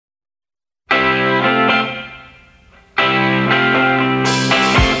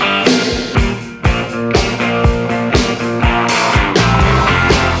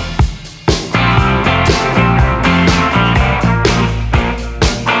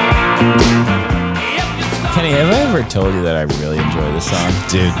ever told you that I really enjoy this song?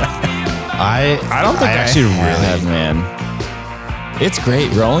 Dude, I don't think I actually have, man. It's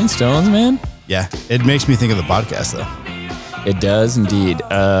great. Rolling Stones, man. Yeah, it makes me think of the podcast, though. It does indeed.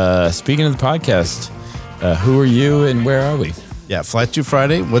 Speaking of the podcast, who are you and where are we? Yeah, Flight to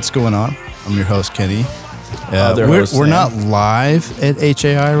Friday. What's going on? I'm your host, Kenny. We're not live at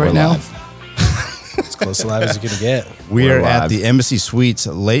HAI right now. As close to live as you're going to get. We are at the Embassy Suites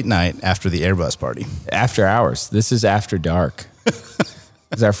late night after the Airbus party. After hours. This is after dark.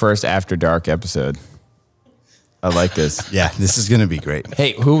 It's our first after dark episode. I like this. Yeah, this is going to be great.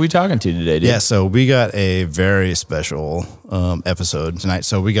 Hey, who are we talking to today, dude? Yeah, so we got a very special episode tonight.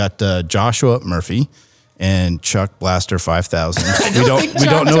 So we got Joshua Murphy and Chuck Blaster 5000. We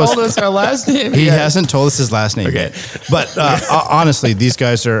don't know our last name. He hasn't told us his last name yet. But honestly, these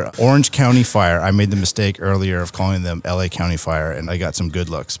guys are Orange County Fire. I made the mistake earlier of calling them LA County Fire, and I got some good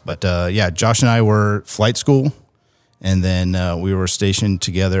looks. But yeah, Josh and I were flight school, and then we were stationed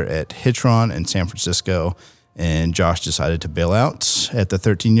together at Hitron in San Francisco. And Josh decided to bail out at the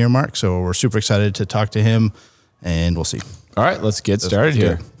 13-year mark. So we're super excited to talk to him, and we'll see. All right, let's get started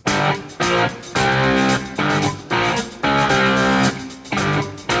here.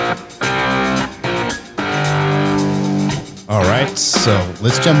 All right, so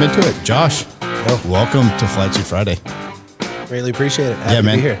let's jump into it. Josh, welcome to Flight Suit Friday. Greatly appreciate it. Happy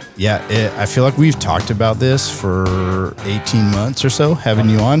to be here. Yeah, I feel like we've talked about this for 18 months or so, having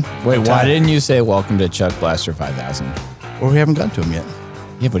you on. Wait, why didn't you say welcome to Chuck Blaster 5000? Well, we haven't gotten to him yet.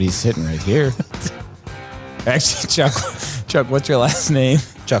 Yeah, but he's sitting right here. Actually, Chuck, what's your last name?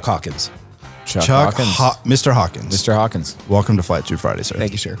 Chuck Hawkins. Chuck Hawkins. Mr. Hawkins. Mr. Hawkins. Welcome to Flight Suit Friday, sir.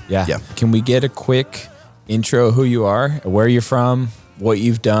 Thank you, sir. Yeah. Can we get a quick intro who you are, where you're from, what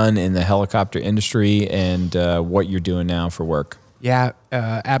you've done in the helicopter industry, and what you're doing now for work? Yeah,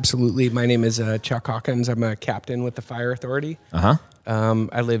 absolutely. My name is Chuck Hawkins. I'm a captain with the Fire Authority.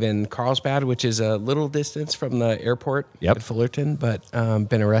 I live in Carlsbad, which is a little distance from the airport at Fullerton, but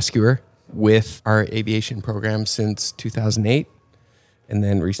been a rescuer with our aviation program since 2008, and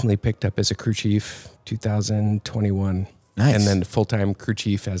then recently picked up as a crew chief 2021. Nice. And then full-time crew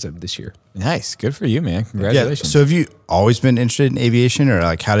chief as of this year. Nice. Good for you, man. Congratulations. Yeah, so have you always been interested in aviation, or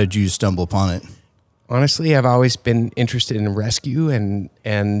like how did you stumble upon it? Honestly, I've always been interested in rescue, and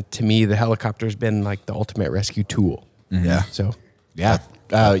to me, the helicopter's been like the ultimate rescue tool. Mm-hmm. Yeah. So, yeah.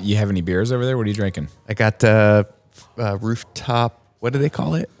 You have any beers over there? What are you drinking? I got rooftop. What do they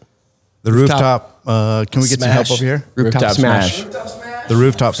call it? The rooftop. Can we get some help over here? Rooftop smash. The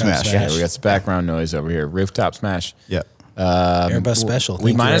rooftop smash. Yeah, we got some background noise over here. Rooftop smash. Yeah. Airbus special.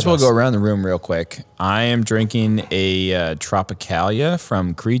 We might as well go around the room real quick. I am drinking a Tropicalia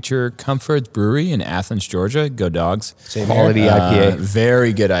from Creature Comforts Brewery in Athens, Georgia. Go Dogs. Same quality IPA.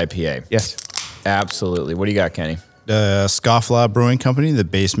 Very good IPA. Yes. Absolutely. What do you got, Kenny? Scofflaw Brewing Company, the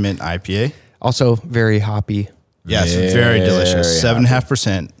Basement IPA. Also very hoppy. Yeah, it's very delicious.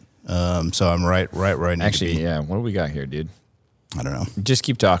 7.5%. So I'm right where I need to be. Yeah. What do we got here, dude? I don't know. Just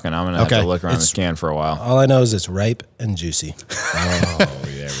keep talking. I'm going to have to look around the can for a while. All I know is it's ripe and juicy. Oh,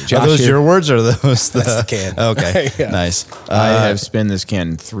 there we go. Are those your words or are those That's the can. Okay, nice. I have spun this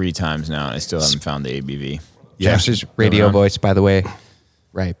can 3 times now, and I still haven't found the ABV. Yeah. Josh's radio voice, by the way,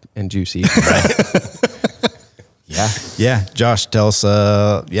 ripe and juicy. Yeah. Josh, tell us,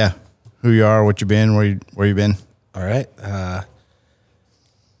 who you are, what you've been, where you been. All right.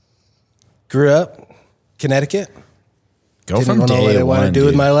 Grew up Connecticut. Go Didn't from know day what I want to do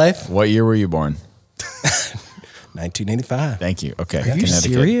with my life. What year were you born? 1985. Thank you. Okay. Are you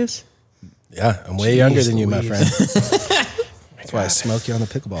serious? Yeah, I'm way younger than you, my friend. That's why I smoke you on the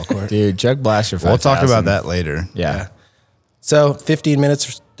pickleball court. Dude, Chuck Blaster 5000. We'll talk about that later. Yeah. So 15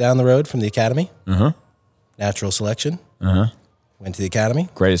 minutes down the road from the academy. Natural selection. Went to the academy.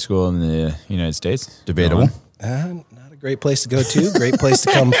 Greatest school in the United States. Debatable. Not a great place to go to. Great place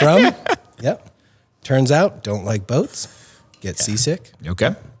to come from. Yep. Turns out, don't like boats. Get seasick.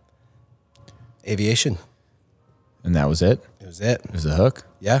 Okay. Aviation. And that was it? It was it. It was the hook?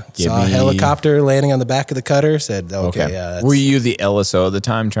 Yeah. Saw a helicopter landing on the back of the cutter. Said, okay. Were you the LSO at the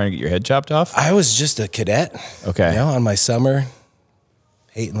time trying to get your head chopped off? I was just a cadet. Okay. On my summer,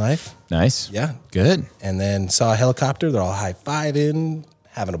 hating life. Nice. Yeah. Good. And then saw a helicopter. They're all high-fiving,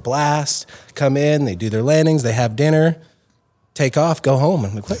 having a blast. Come in, they do their landings, they have dinner, take off, go home.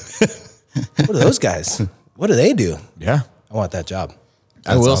 I'm like, what? What are those guys? What do they do? Yeah. I want that job.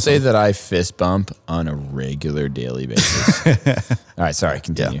 I will say that I fist bump on a regular daily basis. All right, sorry,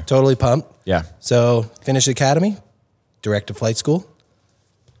 continue. Yeah. Totally pumped. Yeah. So finished the academy, direct to flight school.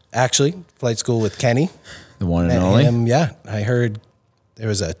 Actually, flight school with Kenny. The one and only. I heard there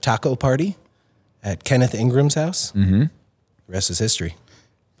was a taco party at Kenneth Ingram's house. Mm-hmm. The rest is history.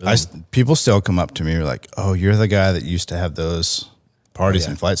 People still come up to me like, oh, you're the guy that used to have those parties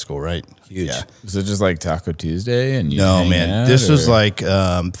in flight school, right? Huge. Yeah. Was it just like Taco Tuesday? And No, man. This was like,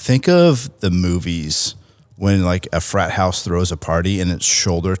 think of the movies when like a frat house throws a party and it's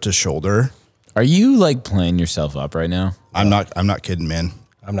shoulder to shoulder. Are you like playing yourself up right now? I'm not kidding, man.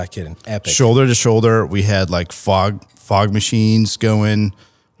 I'm not kidding. Epic. Shoulder to shoulder. We had like fog machines going.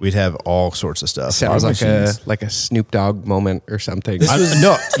 We'd have all sorts of stuff. Sounds like a Snoop Dogg moment or something.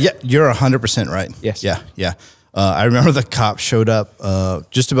 Yeah, you're 100% right. Yes. Yeah. I remember the cops showed up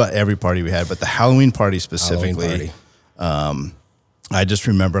just about every party we had, but the Halloween party specifically. I just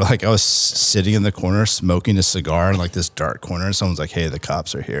remember like I was sitting in the corner smoking a cigar in like this dark corner, and someone's like, "Hey, the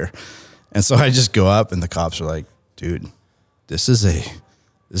cops are here," and so I just go up, and the cops are like, "Dude, this is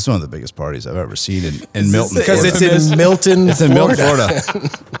one of the biggest parties I've ever seen in Milton, because Florida. it's in Milton. It's in Milton, Florida."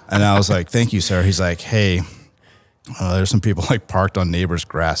 And I was like, "Thank you, sir." He's like, "Hey, there's some people like parked on neighbors'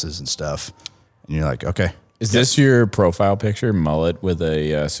 grasses and stuff," and you're like, "Okay." Is this your profile picture, mullet with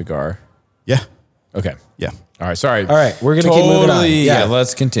a cigar? Yeah. Okay. Yeah. All right. Sorry. All right, we're gonna keep moving on. Yeah.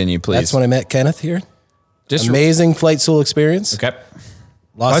 Let's continue, please. That's when I met Kenneth here. Just Amazing flight school experience. Okay.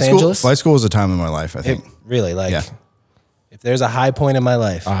 Los Angeles. Flight school was a time in my life, I think. Really, like, Yeah. if there's a high point in my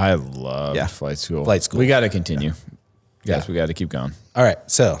life. I love flight school. Flight school. We got to continue. Yes, Yeah. we got to keep going. All right,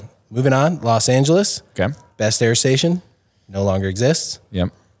 so moving on. Los Angeles. Okay. Best air station. No longer exists. Yep.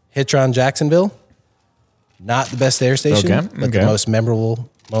 Hitron Jacksonville. Not the best air station, Okay, but the most memorable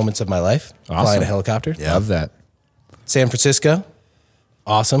moments of my life. Awesome. Flying a helicopter. Yeah. Love that. San Francisco.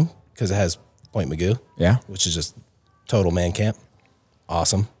 Awesome, because it has Point Magoo. Yeah. Which is just total man camp.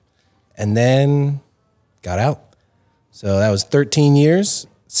 Awesome. And then got out. So that was 13 years,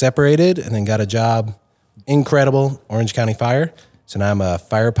 separated, and then got a job. Incredible, Orange County Fire. So now I'm a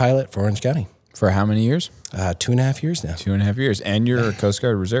fire pilot for Orange County. For how many years? 2.5 years now. 2.5 years. And you're a Coast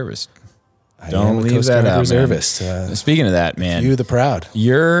Guard reservist. I Don't am a leave Coast that Guard out, reservist. man. Speaking of that, man, You the proud.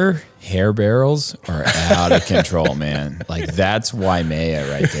 your hair barrels are out of control, man. Like that's Waimea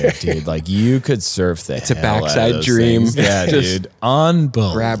right there, dude. Like you could surf the. It's a backside dream. Yeah, Just dude.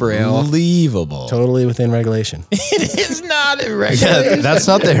 Unbelievable. grab rail. Unbelievable. Totally within regulation. It is not irregular. Yeah, that's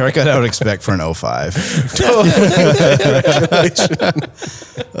not the haircut I would expect for an 05.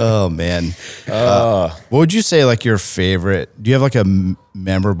 Oh, man. What would you say, like, your favorite? Do you have, like, a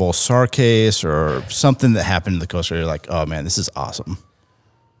memorable SAR case or something that happened in the Coast Guard? You're like, oh, man, this is awesome.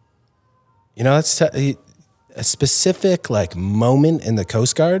 You know, it's a specific like moment in the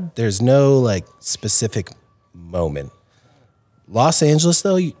Coast Guard. There's no like specific moment. Los Angeles,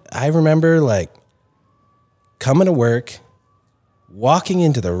 though, I remember like coming to work, walking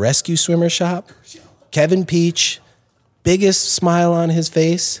into the rescue swimmer shop, Kevin Peach, biggest smile on his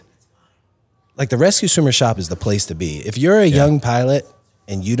face. Like the rescue swimmer shop is the place to be. If you're a young pilot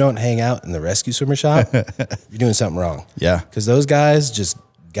and you don't hang out in the rescue swimmer shop, you're doing something wrong. Yeah. Because those guys just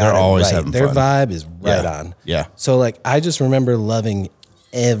got They're it always right. having Their fun. vibe is right on. Yeah. So like I just remember loving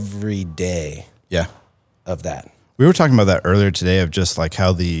every day Yeah. of that. We were talking about that earlier today of just like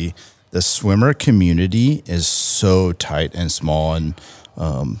how the swimmer community is so tight and small, and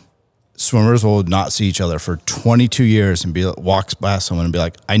swimmers will not see each other for 22 years and walks past someone and be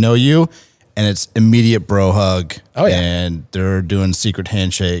like, I know you. And it's immediate bro hug. Oh, yeah. And they're doing secret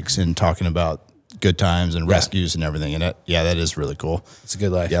handshakes and talking about good times and rescues and everything. And that is really cool. It's a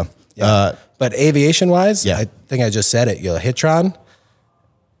good life. Yeah. But aviation wise, Yeah. I think I just said it. Hitron,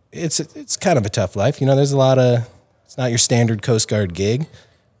 it's kind of a tough life. You know, there's a lot of, it's not your standard Coast Guard gig,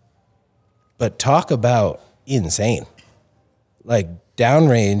 but talk about insane. Like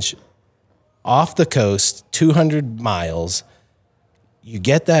downrange, off the coast, 200 miles. You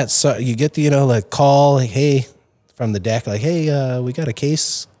get the, like call, like, hey, from the deck, like, hey, we got a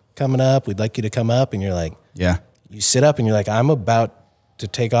case coming up. We'd like you to come up. And you're like, Yeah. you sit up and you're like, I'm about to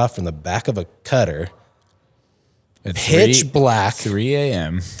take off from the back of a cutter, At pitch black, 3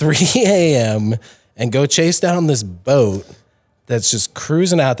 a.m. 3 a.m., and go chase down this boat that's just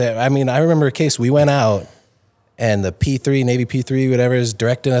cruising out there. I mean, I remember a case, we went out and the P3, Navy P3, whatever, is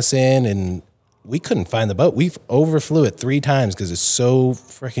directing us in, and we couldn't find the boat. We overflew it 3 times because it's so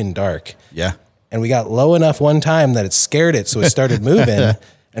freaking dark. Yeah. And we got low enough one time that it scared it, so it started moving.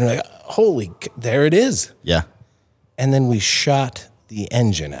 And we're like, there it is. Yeah. And then we shot the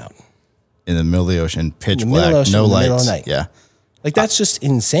engine out. In the middle of the ocean, pitch In the middle black, of the ocean, no in the lights. middle of the night. Yeah. Like, that's just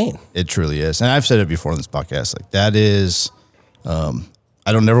insane. It truly is. And I've said it before in this podcast. Like, that is,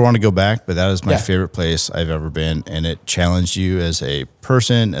 I don't never want to go back, but that is my favorite place I've ever been. And it challenged you as a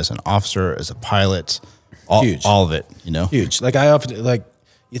person, as an officer, as a pilot, Huge. all of it, you know? Huge. Like, I often, like,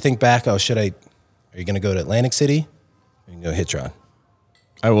 you think back, oh, should I Are you going to go to Atlantic City? Or you can go Hitron.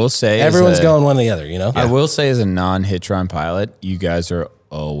 I will say, Everyone's going one or the other, you know? I will say, as a non-Hitron pilot, you guys are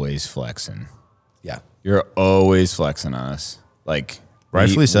always flexing. Yeah. You're always flexing on us. Like,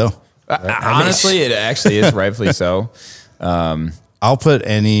 Rightfully so. Honestly, it actually is rightfully so. I'll put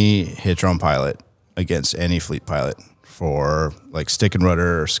any Hitron pilot against any fleet pilot for like stick and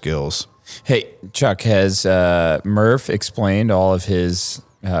rudder or skills. Hey, Chuck, has Murph explained all of his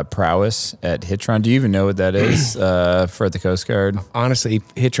prowess at Hitron? Do you even know what that is for the Coast Guard? Honestly,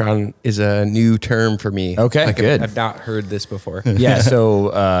 Hitron is a new term for me. Okay, like good. I've not heard this before. Yeah,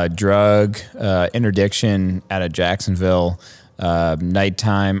 so drug interdiction out of Jacksonville,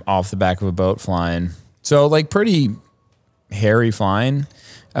 nighttime off the back of a boat flying. So like pretty hairy flying,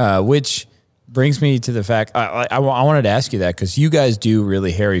 which brings me to the fact I wanted to ask you that because you guys do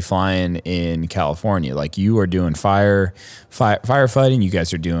really hairy flying in California. Like you are doing firefighting. You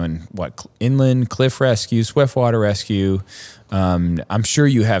guys are doing what, inland cliff rescue, swiftwater rescue. I'm sure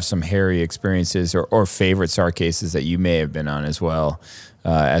you have some hairy experiences or favorite SAR cases that you may have been on as well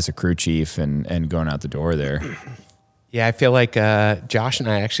as a crew chief and going out the door there. Yeah, I feel like Josh and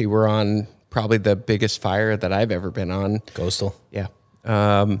I actually were on probably the biggest fire that I've ever been on. Coastal. Yeah.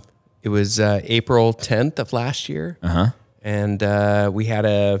 It was April 10th of last year. And we had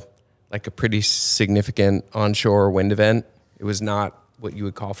a pretty significant onshore wind event. It was not what you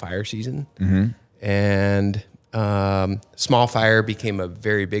would call fire season. And small fire became a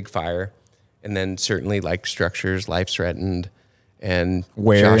very big fire. And then certainly like structures, life threatened. And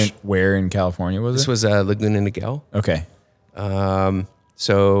where in California was this? It? This was Laguna Niguel. Okay.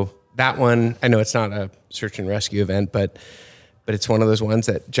 So that one, I know it's not a search and rescue event, but it's one of those ones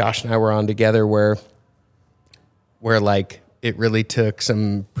that Josh and I were on together where like it really took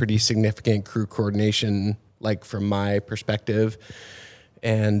some pretty significant crew coordination, like from my perspective,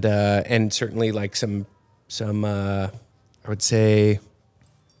 and certainly like some I would say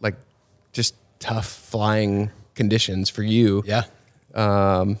like just tough flying conditions for you. Yeah.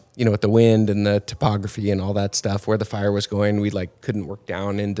 With the wind and the topography and all that stuff, where the fire was going, we like couldn't work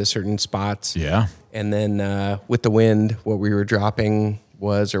down into certain spots. Yeah. And then with the wind, what we were dropping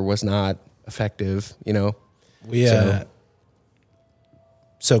was or was not effective,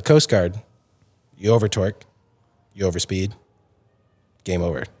 So Coast Guard, you over torque, you overspeed, game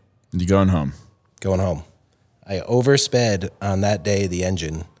over. You going home? Going home. I oversped on that day the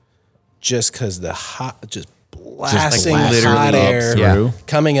engine just because the just blasting hot air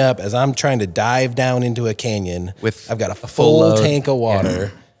coming up as I'm trying to dive down into a canyon. I've got a full tank of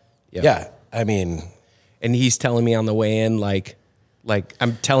water. Yeah. I mean, and he's telling me on the way in, like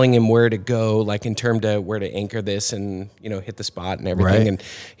I'm telling him where to go, like in terms of where to anchor this and, hit the spot and everything. Right. And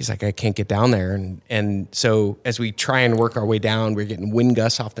he's like, I can't get down there. And so as we try and work our way down, we're getting wind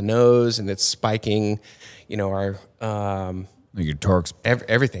gusts off the nose and it's spiking, our, like your torques,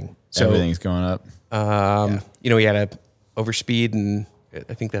 everything. So everything's going up. We had a overspeed, and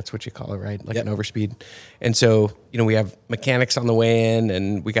I think that's what you call it, right? Like an overspeed. And so, we have mechanics on the way in,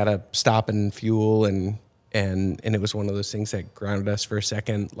 and we got to stop and fuel, and it was one of those things that grounded us for a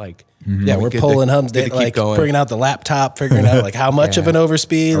second. Like, we're pulling hums, like bringing out the laptop, figuring out like how much of an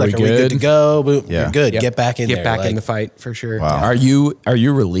overspeed, are we good to go? You're good. Yep. Get back in there. Get back in the fight for sure. Wow. Are you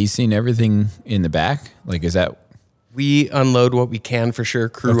releasing everything in the back? Like, is that? We unload what we can for sure,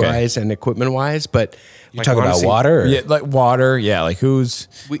 crew-wise and equipment-wise, but... You're talking about water? Or? Yeah, like water, yeah. Like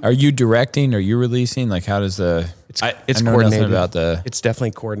are you directing? Are you releasing? Like how does it's I know coordinated. About it's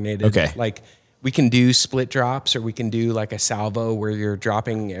definitely coordinated. Okay. Like we can do split drops or we can do like a salvo where you're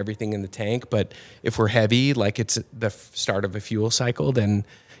dropping everything in the tank, but if we're heavy, like it's the start of a fuel cycle, then,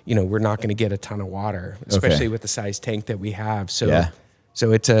 we're not going to get a ton of water, especially with the size tank that we have. So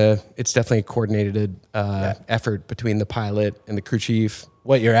So it's definitely a coordinated effort between the pilot and the crew chief.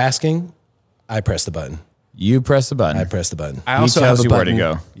 What you're asking, I press the button. You press the button. I press the button. I also tells have a you button.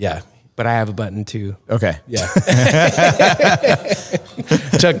 Where to go. Yeah. But I have a button too. Okay. Yeah.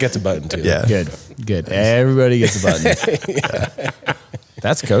 Chuck gets a button too. Yeah. Good. Everybody gets a button.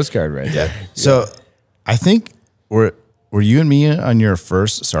 That's Coast Guard right there. So I think were you and me on your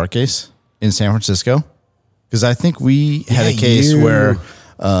first SAR case in San Francisco? Because I think we had a case where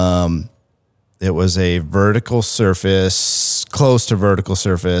it was a vertical surface, close to vertical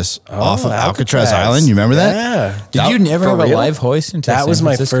surface off of Alcatraz Island. You remember that? Yeah. Did you never have a live hoist until That San was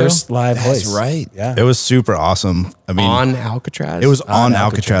my Francisco? first live hoist. That's right. Yeah. It was super awesome. I mean, On Alcatraz? it was on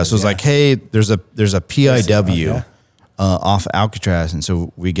Alcatraz. It was like, hey, there's a PIW off Alcatraz. And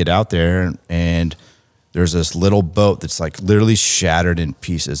so we get out there and there's this little boat that's like literally shattered in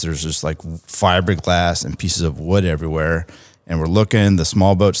pieces. There's just like fiberglass and pieces of wood everywhere. and we're looking, the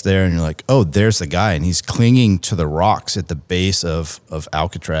small boat's there, and you're like, oh, there's the guy, and he's clinging to the rocks at the base of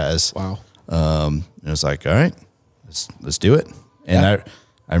Alcatraz. Wow. And it was like, all right, let's do it. And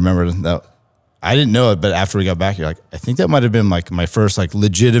I remember that I didn't know it, but after we got back, you're like, I think that might have been like my first like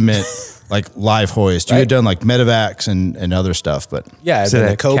legitimate like live hoist. You had done like medevacs and other stuff, but Yeah, I've been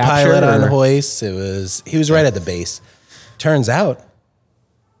a co-pilot on hoist. He was right at the base. Turns out,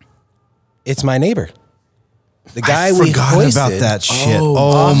 it's my neighbor. The guy we forgot hoisted. about that shit.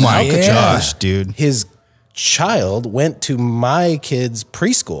 Oh my gosh, dude. His child went to my kids'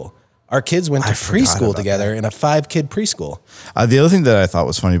 preschool. Our kids went to preschool together in a 5-kid preschool. The other thing that I thought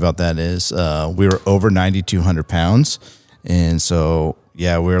was funny about that is we were over 9,200 pounds. And so,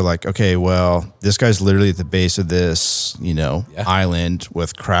 yeah, we were like, okay, well, this guy's literally at the base of this, island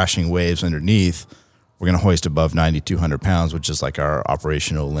with crashing waves underneath. We're going to hoist above 9,200 pounds, which is like our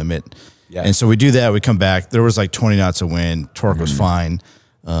operational limit. Yeah. And so we do that. We come back. There was like 20 knots of wind. Torque was fine.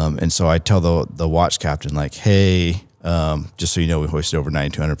 And so I tell the watch captain, like, hey, just so you know, we hoisted over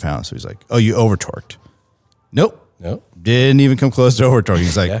 9,200 pounds. So he's like, oh, you over torqued? Nope. Didn't even come close to over torquing.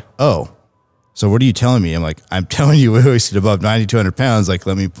 He's like, oh, so what are you telling me? I'm like, I'm telling you we hoisted above 9,200 pounds. Like,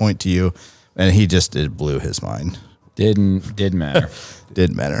 let me point to you. And it blew his mind. Didn't matter.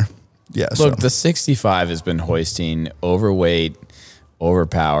 Didn't matter. Yeah. Look, the 65 has been hoisting overweight,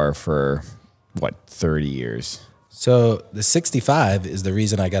 overpower for 30 years. So the 65 is the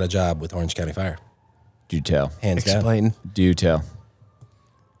reason I got a job with Orange County Fire. Do tell. Hands down. Explain. Do tell.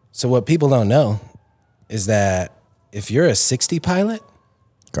 So what people don't know is that if you're a 60 pilot,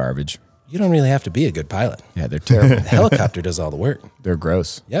 Garbage. you don't really have to be a good pilot. Yeah, they're terrible. The helicopter does all the work. They're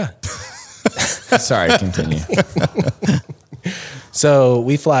gross. Yeah. Sorry, continue. So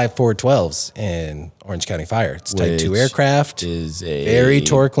we fly 412s in Orange County Fire. It's Type 2 aircraft. Is a very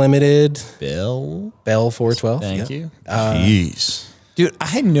torque limited. Bell 412. Thank you. Jeez. Dude,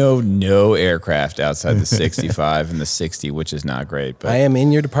 I know no aircraft outside the 65 and the 60, which is not great. But I am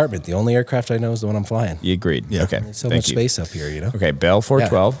in your department. The only aircraft I know is the one I'm flying. You agreed. Yeah. Okay. There's so much space up here, Okay, Bell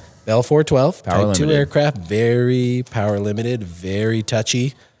 412. Yeah. Bell 412. Power Type 2 limited. aircraft, very power limited, very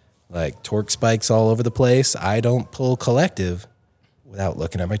touchy, like torque spikes all over the place. I don't pull collective without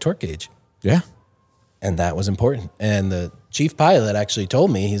looking at my torque gauge. Yeah. And that was important. And the chief pilot actually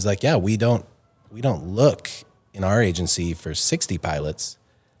told me, he's like, yeah, we don't look in our agency for 60 pilots.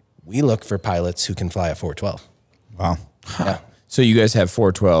 We look for pilots who can fly a 412. Wow. Yeah. So you guys have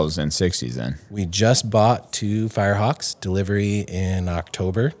 412s and 60s then? We just bought 2 Firehawks. Delivery in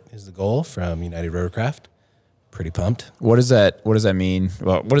October is the goal from United Rotorcraft. Pretty pumped. What does that mean?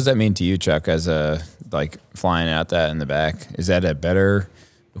 Well, what does that mean to you, Chuck, as a flying out that in the back? Is that a better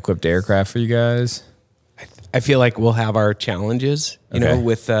equipped aircraft for you guys? I feel like we'll have our challenges,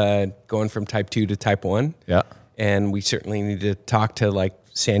 with going from Type 2 to Type 1. Yeah. And we certainly need to talk to like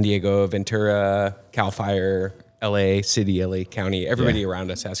San Diego, Ventura, Cal Fire, LA City, LA County. Everybody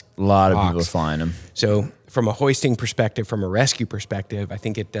around us has a lot of Hawks. people flying them. So from a hoisting perspective, from a rescue perspective, I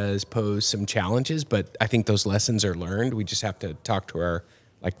think it does pose some challenges, but I think those lessons are learned. We just have to talk to our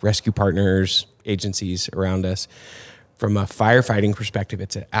rescue partners, agencies around us. From a firefighting perspective,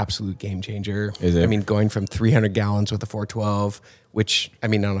 it's an absolute game changer. Is it? I mean, going from 300 gallons with a 412, which,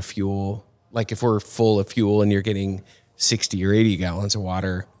 on a fuel, like if we're full of fuel and you're getting 60 or 80 gallons of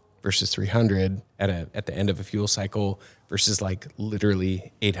water versus 300 at the end of a fuel cycle versus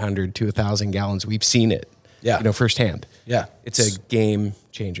literally 800 to 1,000 gallons, we've seen it. Yeah. Firsthand. Yeah. It's a game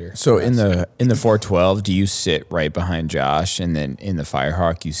changer. So in the 412, do you sit right behind Josh, and then in the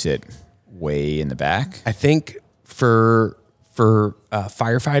Firehawk you sit way in the back? I think for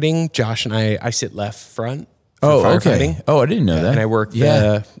firefighting, Josh and I sit left front. Oh, firefighting. okay. Oh, I didn't know that. And I work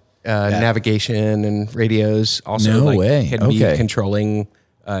the navigation and radios. Also, No way. Can be Okay. controlling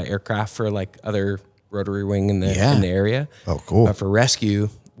aircraft for other rotary wing in the area. Oh, cool. But for rescue,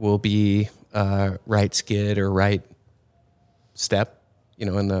 we'll be right skid or right step. In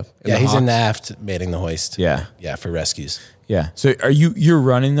the he's in the Hawks. aft manning the hoist. Yeah. Yeah, for rescues. Yeah. So you're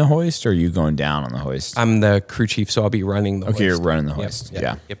running the hoist, or are you going down on the hoist? I'm the crew chief, so I'll be running the hoist. Okay, you're running the Yep. hoist. Yep.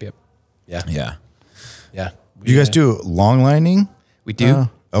 Yeah. Yep. Yeah. Yeah. Yeah. Do you guys do long lining? We do.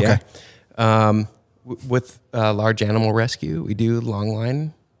 Okay. Yeah. With large animal rescue, we do long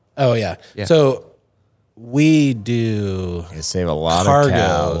line. Oh, yeah. Yeah. So we do You save a lot of cargo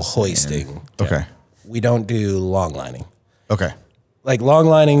cows. hoisting. Okay. We don't do long lining. Okay. Like long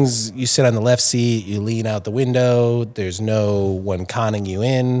linings, you sit on the left seat, you lean out the window. There's no one conning you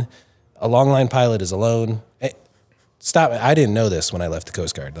in. A long line pilot is alone. stop. I didn't know this when I left the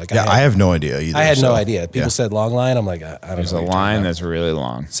Coast Guard. Like, I have no idea either. I had no idea. People said long line. I'm like, I don't know. There's a line that's really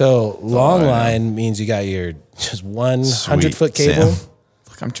long. So long line means you got your just 100-foot cable. Sam.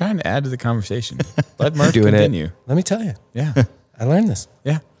 Look, I'm trying to add to the conversation. Let Murph continue. Let me tell you. Yeah. I learned this.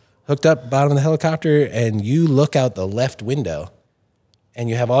 Yeah. Hooked up bottom of the helicopter, and you look out the left window, and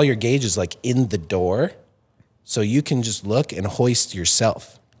you have all your gauges like in the door, so you can just look and hoist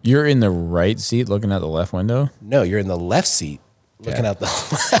yourself. You're in the right seat looking out the left window? No, you're in the left seat looking out the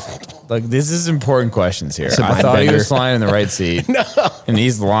left. Like, this is important questions here. So I thought he was flying in the right seat. No. And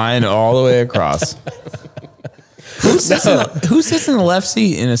he's lying all the way across. Who sits in the left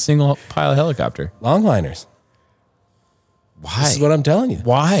seat in a single pilot helicopter? Longliners. Why? This is what I'm telling you.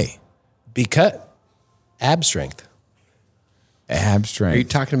 Why? Because ab strength. Ab Are you strength.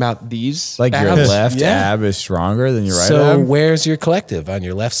 talking about these? Like your abs? left Yeah. ab is stronger than your right So ab? where's your collective? On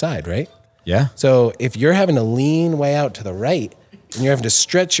your left side, right? Yeah. So if you're having to lean way out to the right, and you're having to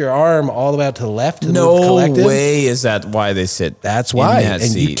stretch your arm all the way out to the left to move the No collective, way is that why they sit that's why. in that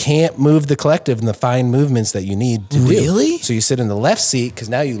And you seat. can't move the collective and the fine movements that you need to do. Really? So you sit in the left seat because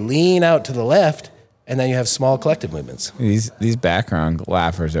now you lean out to the left, and then you have small collective movements. These background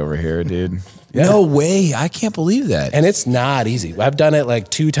laughers over here, dude. Yeah. No way. I can't believe that. And it's not easy. I've done it like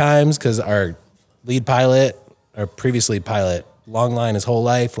 2 times because our lead pilot, our previous lead pilot, long line his whole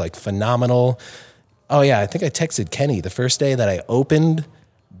life, like phenomenal. Oh yeah, I think I texted Kenny the first day that I opened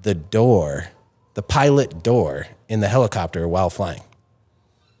the door, the pilot door in the helicopter while flying.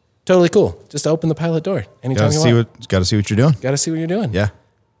 Totally cool. Just open the pilot door anytime you want. Got to see what you're doing. Got to see what you're doing. Yeah.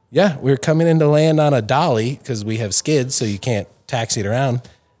 Yeah, we were coming in to land on a dolly because we have skids, so you can't taxi it around.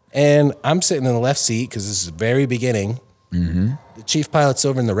 And I'm sitting in the left seat because this is the very beginning. Mm-hmm. The chief pilot's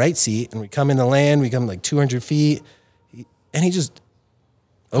over in the right seat, and we come in to land. We come like 200 feet, and he just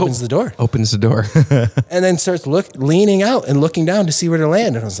opens the door. Opens the door. And then starts leaning out and looking down to see where to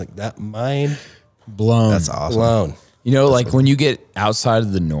land. And I was like, that mind Blown. That's awesome. blown. You know, like when you get outside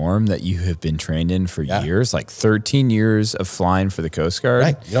of the norm that you have been trained in for years, like 13 years of flying for the Coast Guard.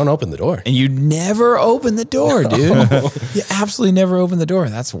 Right. You don't open the door. And you never open the door, dude. You absolutely never open the door.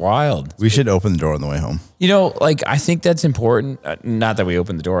 That's wild. We should open the door on the way home. You know, like I think that's important. Not that we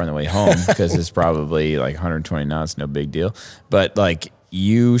open the door on the way home because it's probably like 120 knots, no big deal. But like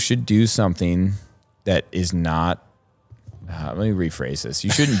you should do something that is not. Let me rephrase this. You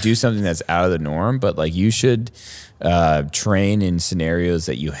shouldn't do something that's out of the norm, but like you should train in scenarios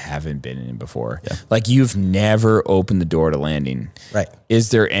that you haven't been in before. Yeah. Like you've never opened the door to landing. Right. Is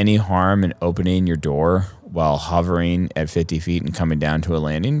there any harm in opening your door while hovering at 50 feet and coming down to a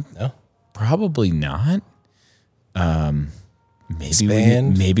landing? No. Probably not.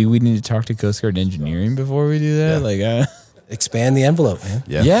 Expand. Maybe we need to talk to Coast Guard engineering before we do that. Like, Expand the envelope, man.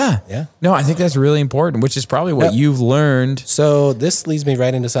 yeah. No, I think that's really important, which is probably what you've learned. So this leads me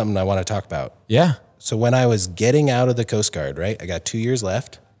right into something I want to talk about. Yeah. So when I was getting out of the Coast Guard, right, I got 2 years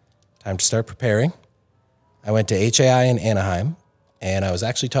left, time to start preparing. I went to HAI in Anaheim, and I was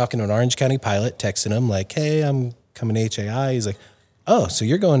actually talking to an Orange County pilot, texting him like, hey, I'm coming to HAI. He's like, oh, so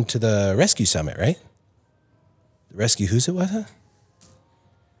you're going to the Rescue Summit, right? The Rescue who's it was? Huh?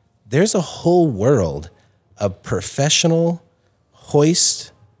 There's a whole world of professional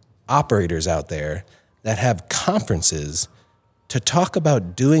hoist operators out there that have conferences to talk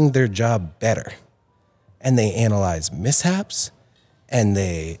about doing their job better. And they analyze mishaps, and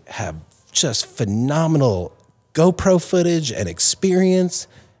they have just phenomenal GoPro footage and experience,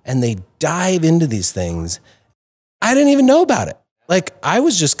 and they dive into these things. I didn't even know about it. Like, I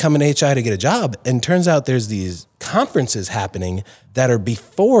was just coming to HI to get a job, and turns out there's these conferences happening that are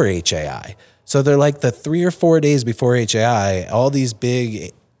before HAI. So they're like the 3 or 4 days before HAI, all these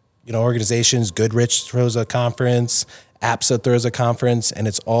big, organizations, Goodrich throws a conference, APSA throws a conference, and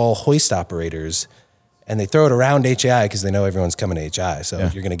it's all hoist operators. And they throw it around HAI because they know everyone's coming to HAI. So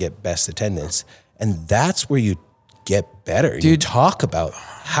you're going to get best attendance. And that's where you get better. You talk about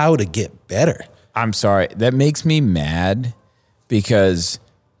how to get better. I'm sorry. That makes me mad because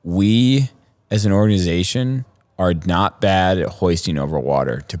we, as an organization, are not bad at hoisting over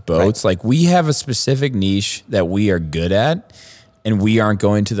water to boats. Right. Like we have a specific niche that we are good at, and we aren't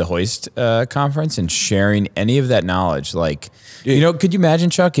going to the hoist conference and sharing any of that knowledge. Like, could you imagine,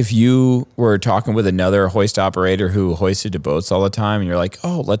 Chuck, if you were talking with another hoist operator who hoisted to boats all the time, and you're like,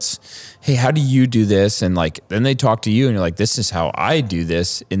 oh, hey, how do you do this? And like, then they talk to you and you're like, this is how I do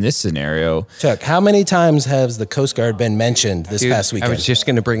this in this scenario. Chuck, how many times has the Coast Guard been mentioned this past weekend? I was just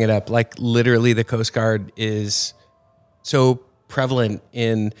going to bring it up. Like literally the Coast Guard is so prevalent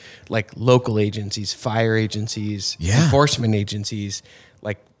in like local agencies, fire agencies, enforcement agencies.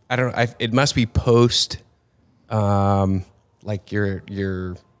 Like, I don't know, it must be post like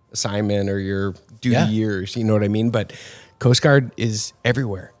your assignment or your duty years. You know what I mean? But Coast Guard is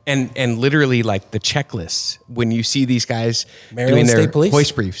everywhere, and literally like the checklists when you see these guys Maryland doing their State Police.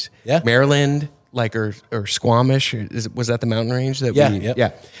 hoist briefs. Yeah. Maryland, like or Squamish, was that the mountain range that Yeah, we? yep.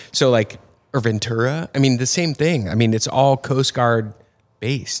 Yeah. So like or Ventura. I mean, the same thing. I mean, it's all Coast Guard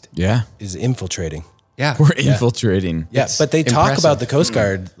based. Yeah. Is infiltrating. Yeah. We're infiltrating. Yeah, It's but they talk impressive. about the Coast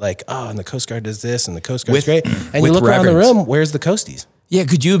Guard like, oh, and the Coast Guard does this, and the Coast Guard's With- great. And you with look around the reverence. room, where's the Coasties? Yeah.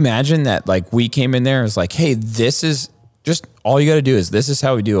 Could you imagine that? Like we came in there and was like, hey, this is just all you got to do is this is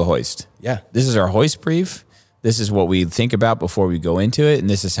how we do a hoist. Yeah. This is our hoist brief. This is what we think about before we go into it. And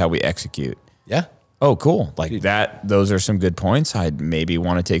this is how we execute. Yeah. Oh, cool. Like that, those are some good points. I'd maybe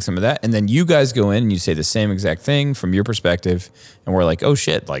want to take some of that. And then you guys go in and you say the same exact thing from your perspective. And we're like, oh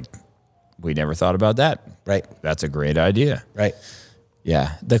shit, like we never thought about that. Right. That's a great idea. Right.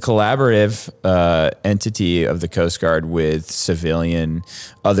 Yeah. The collaborative entity of the Coast Guard with civilian,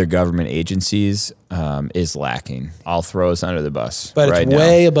 other government agencies is lacking. I'll throw us under the bus. But right it's now.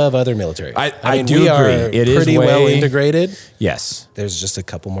 way above other military. I do we agree. are It is pretty well way- integrated. Yes. There's just a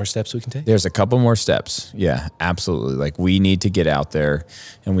couple more steps we can take. There's a couple more steps. Yeah, absolutely. Like we need to get out there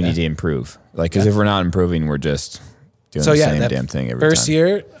and we need to improve. Like, because if we're not improving, we're just doing the same damn thing every first time.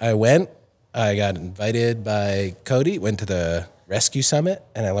 year I got invited by Cody, went to the rescue summit,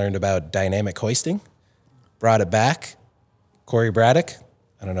 and I learned about dynamic hoisting. Brought it back. Corey Braddock.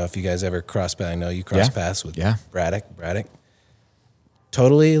 I don't know if you guys ever crossed paths. I know you crossed paths with Braddock.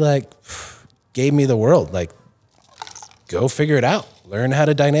 Totally like gave me the world. Like, go figure it out. Learn how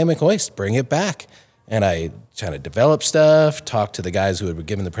to dynamic hoist. Bring it back. And I kind of developed stuff, talked to the guys who had been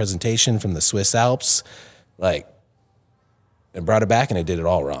given the presentation from the Swiss Alps, like, and brought it back, and I did it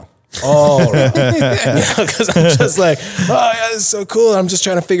all wrong. All wrong. Because I'm just like, oh yeah, this is so cool. I'm just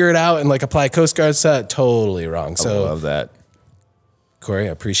trying to figure it out and like apply Coast Guard stuff. Totally wrong. I So love that. Corey,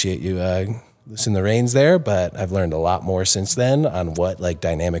 I appreciate you loosening the reins there, but I've learned a lot more since then on what like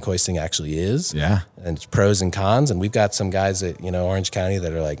dynamic hoisting actually is. Yeah. And its pros and cons. And we've got some guys at, Orange County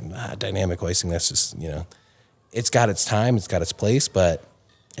that are like, dynamic hoisting, that's just, it's got its time, it's got its place, but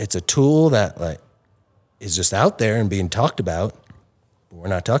it's a tool that like is just out there and being talked about. But we're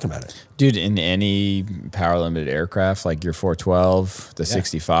not talking about it. Dude, in any power limited aircraft, like your 412, the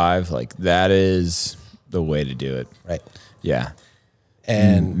 65, like that is the way to do it. Right. Yeah.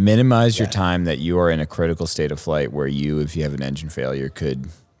 And minimize your time that you are in a critical state of flight where you, if you have an engine failure, could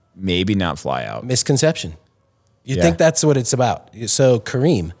maybe not fly out. misconception. You think that's what it's about. So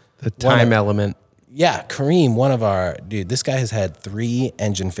Kareem. The time element. Yeah, Kareem, one of our, this guy has had 3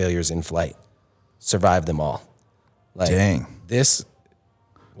 engine failures in flight, survived them all. Like, Dang. This,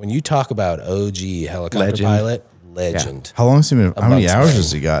 when you talk about OG helicopter Legend. pilot, legend. How long has he been? How many Amongst hours many.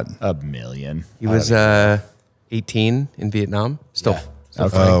 has he got? A million. He was 18 in Vietnam. Still. Yeah.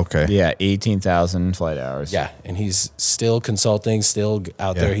 Oh, okay. Yeah, 18,000 flight hours. Yeah, and he's still consulting, still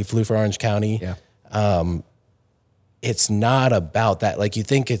out there. He flew for Orange County. Yeah. It's not about that. Like you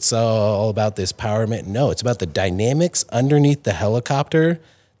think it's all about this powerment. No, it's about the dynamics underneath the helicopter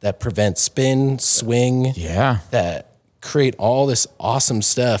that prevent spin, swing. Yeah. That create all this awesome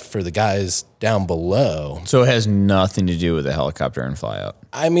stuff for the guys down below. So it has nothing to do with the helicopter and fly out.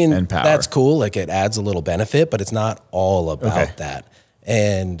 I mean, And power. that's cool. Like it adds a little benefit, but it's not all about Okay. that.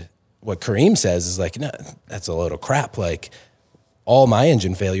 And what Kareem says is like, no, that's a load of crap. Like all my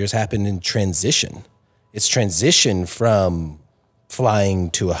engine failures happen in transition. It's transition from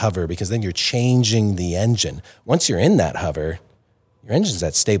flying to a hover because then you're changing the engine. Once you're in that hover, your engine's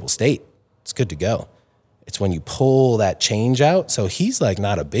at stable state. It's good to go. It's when you pull that change out. So he's like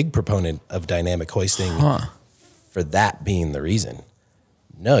not a big proponent of dynamic hoisting for that being the reason.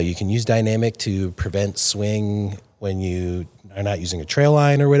 No, you can use dynamic to prevent swing when you are not using a trail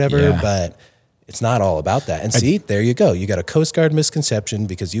line or whatever, Yeah. but it's not all about that. And see, there you go. You got a Coast Guard misconception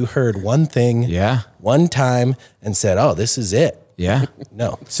because you heard one thing one time and said, oh, this is it. Yeah.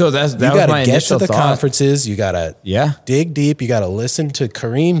 No. So that You was got my to get initial to the thought. conferences. You got to Yeah. dig deep. You got to listen to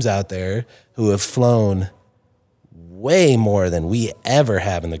Kareems out there who have flown way more than we ever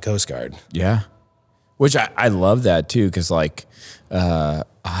have in the Coast Guard. Yeah. Which I love that too, because like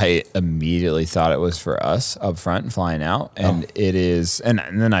I immediately thought it was for us up front and flying out. And it is, and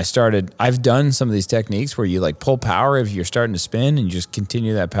then I've done some of these techniques where you like pull power if you're starting to spin and you just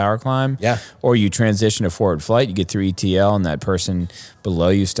continue that power climb. Yeah. Or you transition to forward flight, you get through ETL and that person below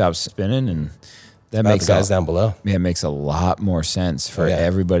you stops spinning, and that About makes the guys down below. Yeah, it makes a lot more sense for yeah.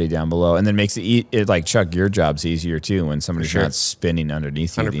 everybody down below, and then makes it like Chuck, your job's easier too when somebody's not spinning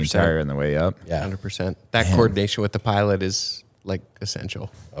underneath you the 100%. entire on the way up. Yeah. 100%. That coordination with the pilot is like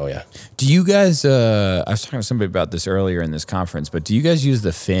essential. Oh yeah. Do you guys, I was talking to somebody about this earlier in this conference, but do you guys use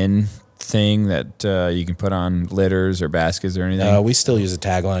the fin thing that you can put on litters or baskets or anything? We still use a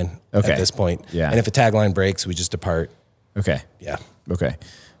tagline at this point. Yeah. And if a tagline breaks, we just depart. Okay. Yeah. Okay.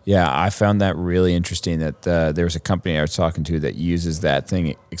 Yeah, I found that really interesting that there was a company I was talking to that uses that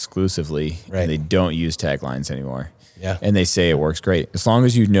thing exclusively, Right. and they don't use taglines anymore. Yeah. And they say it works great. As long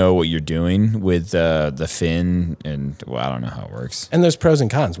as you know what you're doing with the fin and, well, I don't know how it works. And there's pros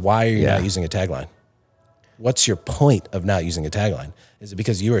and cons. Why are you Yeah. not using a tagline? What's your point of not using a tagline? Is it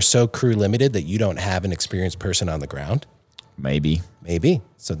because you are so crew limited that you don't have an experienced person on the ground? Maybe. Maybe.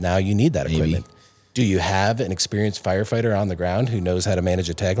 So now you need that equipment. Do you have an experienced firefighter on the ground who knows how to manage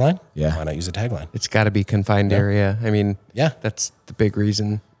a tagline? Yeah. Why not use a tagline? It's got to be confined area. I mean, Yeah. that's the big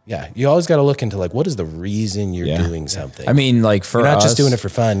reason. Yeah. You always got to look into like, what is the reason you're doing something? I mean, like for you're not us, just doing it for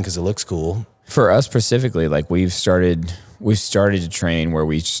fun because it looks cool. for us specifically, like we've started to train where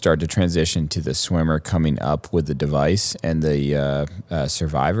we start to transition to the swimmer coming up with the device and the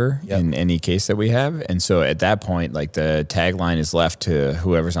survivor in any case that we have. And so at that point, like the tagline is left to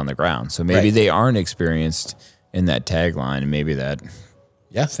whoever's on the ground. So maybe they aren't experienced in that tagline, and maybe that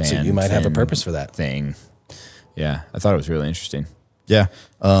So you might have a purpose for that thing. Yeah, I thought it was really interesting. Yeah.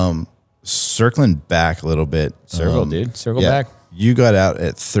 Circling back a little bit. Circle back. You got out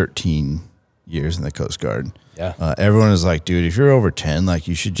at 13 years in the Coast Guard. Yeah. Everyone is like, dude, if you're over 10, like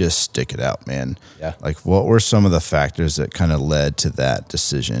you should just stick it out, man. Yeah. Like what were some of the factors that kind of led to that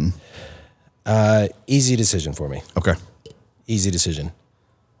decision? Easy decision for me. Okay. Easy decision.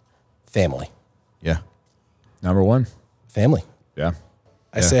 Family. Yeah. Number one. Family. Yeah.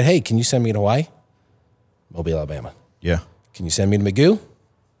 I said, hey, can you send me to Hawaii? Mobile, Alabama. Yeah. Can you send me to Magoo?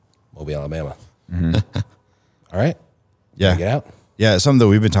 Mobile, Alabama. All right. Yeah. Get out. Yeah, it's something that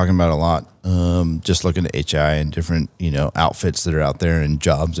we've been talking about a lot. Just looking at HI and different, outfits that are out there and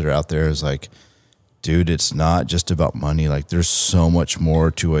jobs that are out there is like, dude, it's not just about money. Like there's so much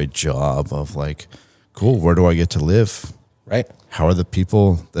more to a job of like, cool, where do I get to live? Right. How are the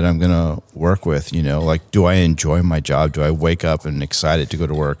people that I'm going to work with? Like, do I enjoy my job? Do I wake up and excited to go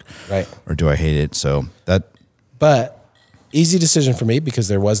to work? Right. Or do I hate it? So But easy decision for me because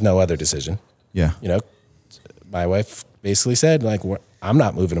there was no other decision. yeah. My wife basically said, like, I'm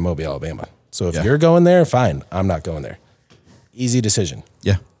not moving to Mobile, Alabama. So if you're going there, fine. I'm not going there. Easy decision.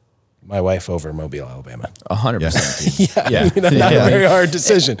 Yeah. My wife over Mobile, Alabama. 100%. Yeah. Not a very hard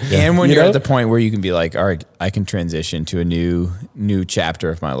decision. And when you're at the point where you can be like, all right, I can transition to a new chapter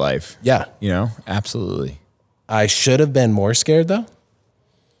of my life. Yeah. Absolutely. I should have been more scared though,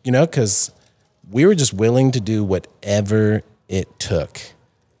 because we were just willing to do whatever it took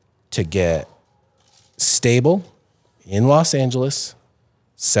to get stable in Los Angeles,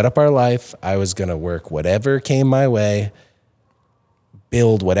 set up our life. I was going to work whatever came my way,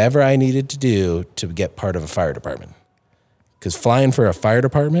 build whatever I needed to do to get part of a fire department. Because flying for a fire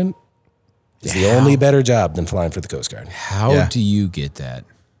department is the only better job than flying for the Coast Guard. How do you get that?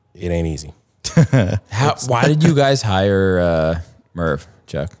 It ain't easy. Why did you guys hire Merv,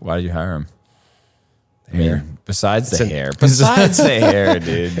 Chuck? Why did you hire him? Besides the hair. Besides the hair,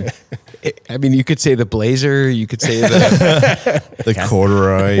 dude. I mean, you could say the blazer. You could say the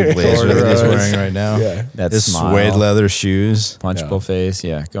corduroy blazer that he's wearing right now. Yeah. That's his suede leather shoes. Punchable face.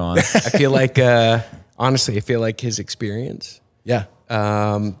 Yeah, go on. I feel like, honestly, I feel like his experience. Yeah.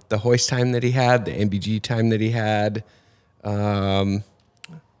 The hoist time that he had, the MBG time that he had, the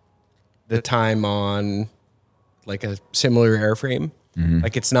time on like a similar airframe.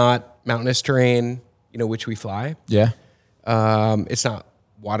 Like it's not mountainous terrain, which we fly. Yeah. It's not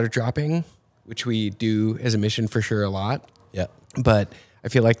water dropping, which we do as a mission for sure a lot. Yeah. But I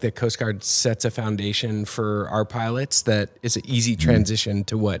feel like the Coast Guard sets a foundation for our pilots that is an easy transition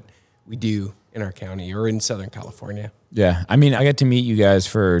to what we do in our county or in Southern California. Yeah. I mean, I got to meet you guys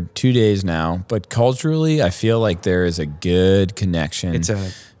for 2 days now, but culturally, I feel like there is a good connection.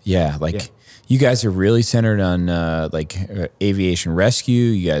 You guys are really centered on aviation rescue.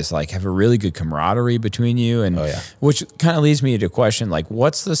 You guys have a really good camaraderie between you, and which kind of leads me to a question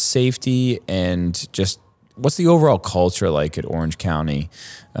what's the safety and just what's the overall culture like at Orange County,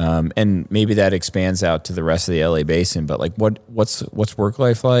 and maybe that expands out to the rest of the LA Basin. But what's work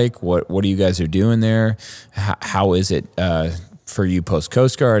life like? What are you guys are doing there? How is it for you post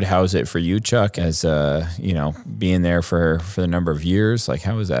Coast Guard? How is it for you, Chuck, as being there for the number of years?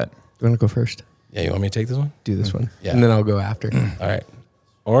 How is that? You want to go first? Yeah, you want me to take this one? Do this one. Yeah. And then I'll go after. All right.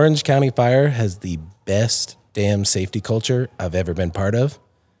 Orange County Fire has the best damn safety culture I've ever been part of.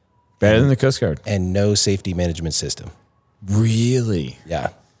 Better than the Coast Guard. And no safety management system. Really? Yeah.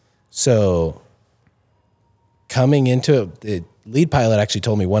 So coming into it, the lead pilot actually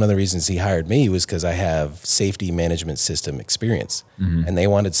told me one of the reasons he hired me was because I have safety management system experience. And they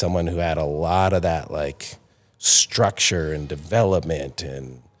wanted someone who had a lot of that like structure and development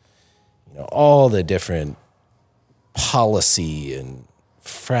and, you know, all the different policy and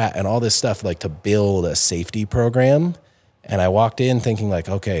and all this stuff, like to build a safety program. And I walked in thinking like,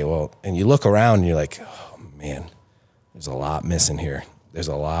 okay, well, and you look around and you're like, oh man, there's a lot missing here. There's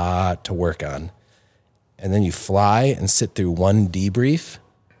a lot to work on. And then you fly and sit through one debrief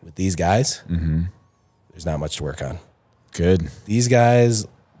with these guys. There's not much to work on. Good. These guys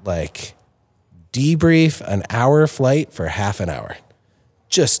like debrief an hour flight for half an hour,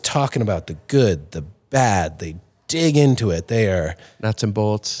 just talking about the good, the bad. They dig into it. They are nuts and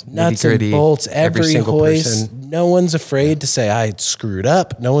bolts, nuts and bolts, every hoist. Person. No one's afraid to say, I screwed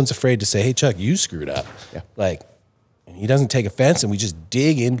up. No one's afraid to say, hey, Chuck, you screwed up. Yeah. Like, and he doesn't take offense, and we just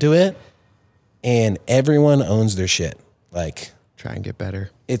dig into it, and everyone owns their shit. Like, try and get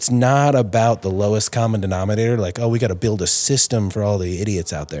better. It's not about the lowest common denominator, like, oh, we got to build a system for all the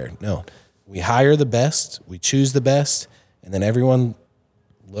idiots out there. No, we hire the best, we choose the best, and then everyone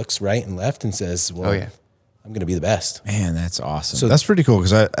looks right and left and says, well, I'm going to be the best. Man, that's awesome. So that's pretty cool,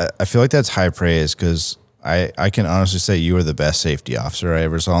 because I feel like that's high praise, because I can honestly say you were the best safety officer I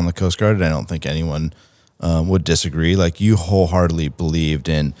ever saw in the Coast Guard, and I don't think anyone would disagree. Like, you wholeheartedly believed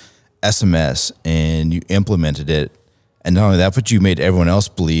in SMS, and you implemented it. And not only that, but you made everyone else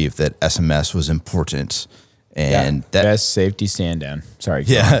believe that SMS was important. And that best safety stand down. Sorry.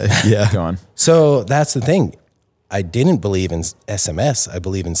 Yeah. Go on. So that's the thing. I didn't believe in SMS. I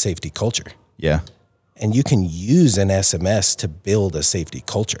believe in safety culture. Yeah. And you can use an SMS to build a safety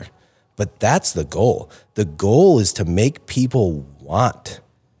culture. But that's the goal. The goal is to make people want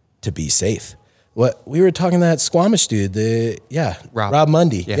to be safe. What we were talking to that Squamish dude, Rob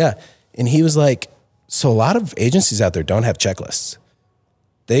Mundy. Yeah. And he was like, so a lot of agencies out there don't have checklists.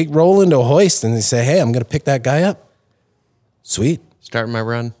 They roll into a hoist and they say, hey, I'm going to pick that guy up. Sweet. Starting my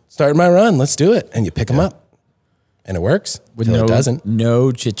run. Let's do it. And you pick him up. And it works. With it doesn't.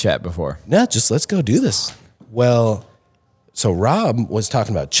 No chit chat before. No, just let's go do this. Well, so Rob was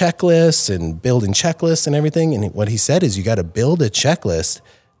talking about checklists and building checklists and everything. And what he said is you got to build a checklist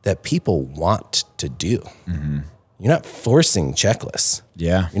that people want to do. Mm-hmm. You're not forcing checklists.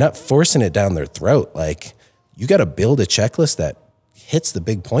 Yeah. You're not forcing it down their throat. Like, you got to build a checklist that hits the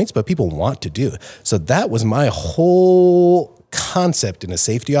big points, but people want to do. So that was my whole concept in a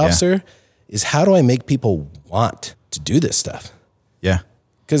safety officer is how do I make people want to do this stuff? Yeah.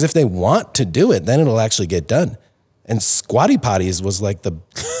 Because if they want to do it, then it'll actually get done. And squatty potties was like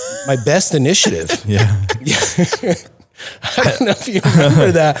my best initiative. Yeah. I don't know if you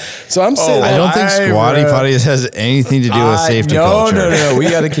remember that. So I'm saying, I don't think squatty potties has anything to do with safety culture. No. We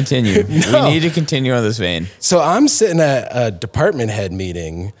got to continue. We need to continue on this vein. So I'm sitting at a department head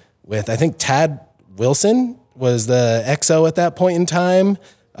meeting with, I think Tad Wilson was the XO at that point in time,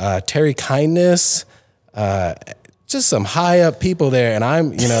 Terry Kindness, just some high up people there. And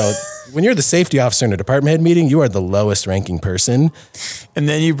I'm, when you're the safety officer in a department head meeting, you are the lowest ranking person. And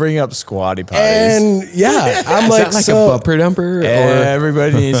then you bring up squatty potties. And I'm like, that like a bumper dumper? Or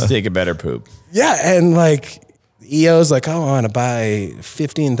everybody needs to take a better poop. Yeah. And like, EO's like, oh, I want to buy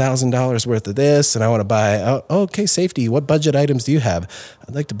 $15,000 worth of this. And I want to buy, okay, safety. What budget items do you have?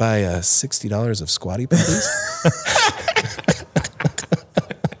 I'd like to buy $60 of squatty potties.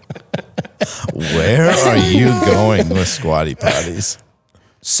 Where are you going with squatty potties?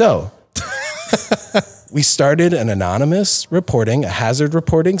 So we started an anonymous reporting, a hazard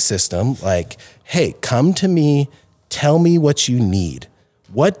reporting system. Like, hey, come to me, tell me what you need.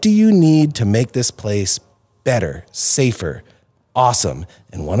 What do you need to make this place better, safer, awesome?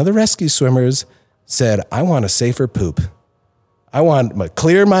 And one of the rescue swimmers said, I want a safer poop. I want to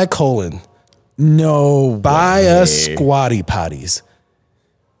clear my colon. No, buy us squatty potties.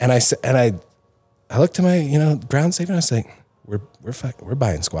 And I said, I looked to my, ground safety and I was like, we're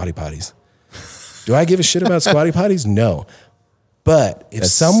buying squatty potties. Do I give a shit about squatty potties? No. But if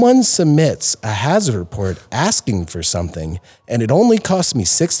someone submits a hazard report asking for something and it only costs me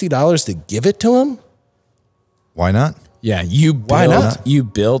 $60 to give it to them, why not? Yeah, why not? You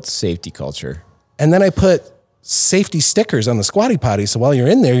built safety culture. And then I put safety stickers on the squatty potty. So while you're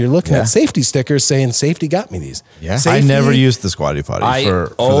in there, you're looking at safety stickers saying, safety got me these. Yeah. Safety, I never used the squatty potty. I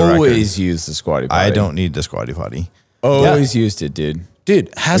always use the squatty potty. I don't need the squatty potty. Always used it, dude.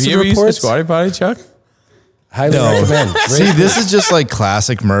 Dude, hazard Have you ever reports. used the squatty potty, Chuck? Highly recommend. See, this is just like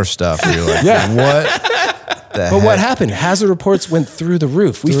classic Murph stuff. You're like, what the heck? What happened? Hazard reports went through the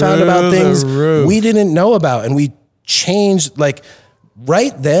roof. We found about things we didn't know about, and we changed. Like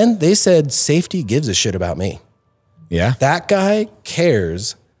right then, they said safety gives a shit about me. Yeah. That guy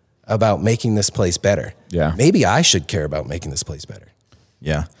cares about making this place better. Yeah. Maybe I should care about making this place better.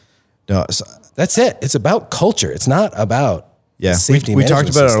 Yeah. No, That's it. It's about culture. It's not about yeah. safety We talked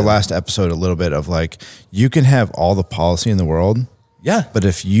management about it in system. our last episode a little bit of like, you can have all the policy in the world, Yeah. but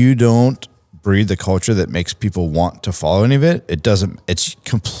if you don't breed the culture that makes people want to follow any of it, it's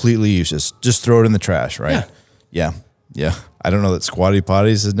completely useless. Just throw it in the trash, right? Yeah. Yeah. I don't know that squatty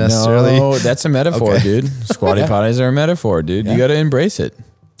potties is necessarily. No, that's a metaphor, Okay. dude. Squatty potties are a metaphor, dude. You got to embrace it.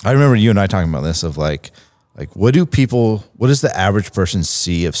 I remember you and I talking about this of like what does the average person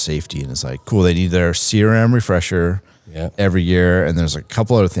see of safety? And it's like, cool, they need their CRM refresher every year. And there's a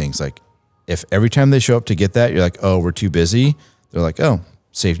couple other things. Like if every time they show up to get that, you're like, oh, we're too busy. They're like, oh,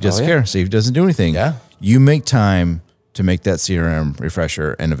 safety doesn't care. Safety doesn't do anything. Yeah. You make time to make that CRM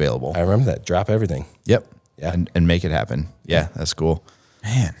refresher and available. I remember that. Drop everything. Yep. Yeah. And make it happen. Yeah. That's cool.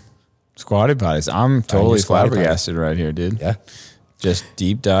 Man, squatty potties. I'm totally squatty potty. flabbergasted right here, dude. Yeah. Just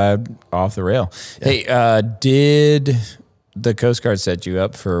deep dive off the rail. Yeah. Hey, did the Coast Guard set you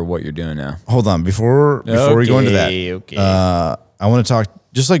up for what you're doing now? Hold on. Before we go into that, Okay. I want to talk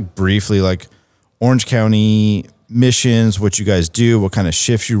just like briefly, like Orange County missions, what you guys do, what kind of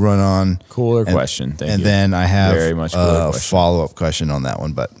shifts you run on. Cooler question. Thank you. Then I have Very much cooler a question. follow-up question on that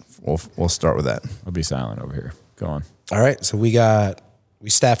one, but we'll start with that. I'll be silent over here. Go on. All right. So we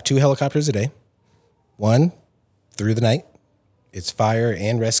staff 2 helicopters a day, 1 through the night. It's fire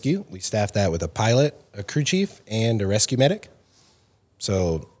and rescue. We staff that with a pilot, a crew chief, and a rescue medic.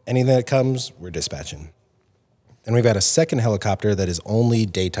 So anything that comes, we're dispatching. Then we've got a second helicopter that is only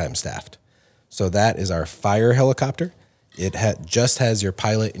daytime staffed. So that is our fire helicopter. It just has your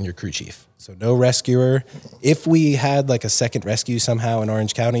pilot and your crew chief. So no rescuer. If we had like a second rescue somehow in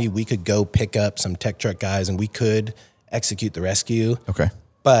Orange County, we could go pick up some tech truck guys and we could execute the rescue. Okay.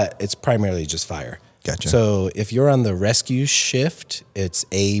 But it's primarily just fire. Gotcha. So if you're on the rescue shift, it's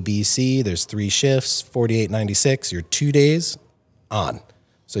A, B, C. There's 3 shifts, 48, 96. You're 2 days on.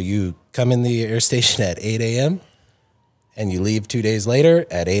 So you come in the air station at 8 a.m. and you leave 2 days later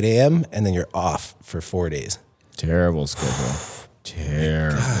at 8 a.m. and then you're off for 4 days. Terrible schedule.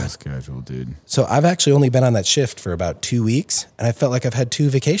 Terrible schedule, dude. So I've actually only been on that shift for about 2 weeks, and I felt like I've had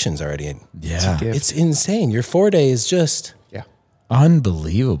 2 vacations already. Yeah. It's insane. Your 4 days just,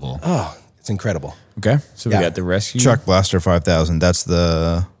 Unbelievable. it's incredible. Okay. So we Yeah. got the rescue. Chuck Blaster 5000. That's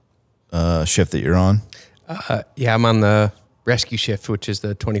the shift that you're on. Yeah, I'm on the rescue shift, which is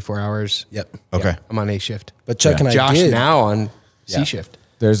the 24 hours. Yep. Okay. Yeah, I'm on A shift. But Chuck and I Josh did. now on C Yeah. shift.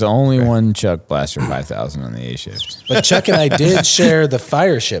 There's only one Chuck Blaster 5000 on the A shift. But Chuck and I did share the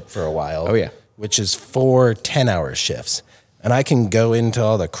fire ship for a while. Oh, yeah. Which is 4 10-hour shifts. And I can go into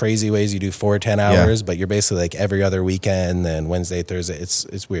all the crazy ways you do 4 10 hours, but you're basically like every other weekend, then Wednesday, Thursday.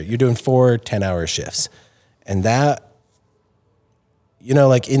 It's weird. You're doing 4 10-hour shifts. And that,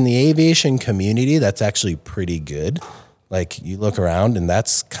 like in the aviation community, that's actually pretty good. Like you look around and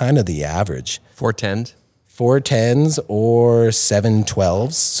that's kind of the average. 410s. 4 10s or 7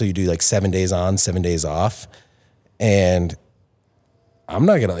 12s. So you do like 7 days on, 7 days off. And I'm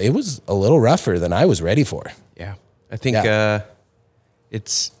not going to, it was a little rougher than I was ready for. Yeah. I think Yeah.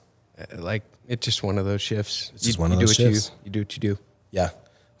 it's it's just one of those shifts. It's just one of those shifts. You do what you do. Yeah.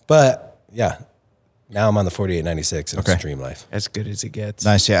 But yeah, now I'm on the 4896 and Okay. it's dream life. As good as it gets.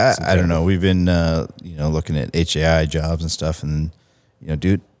 Nice. Yeah. I don't know. We've been, looking at HAI jobs and stuff, and,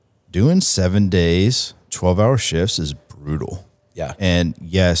 doing 7 days, 12-hour shifts is brutal. Yeah. And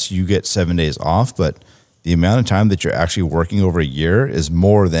yes, you get 7 days off, but the amount of time that you're actually working over a year is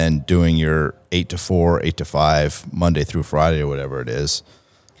more than doing your 8 to 4, 8 to 5, Monday through Friday or whatever it is.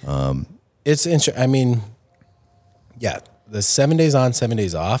 It's interesting. I mean, yeah, the 7 days on, 7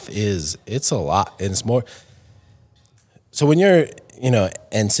 days off it's a lot. And it's more. So when you're,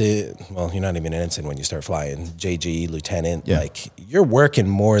 ensign, well, you're not even an ensign when you start flying, JG, lieutenant, Yeah. like you're working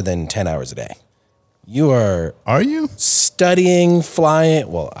more than 10 hours a day. You are you? studying,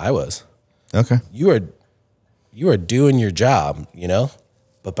 flying. Well, I was. Okay. You are doing your job,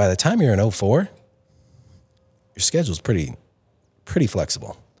 but by the time you're in 04, your schedule's pretty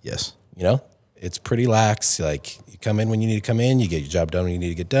flexible. Yes. It's pretty lax. Like you come in when you need to come in, you get your job done when you need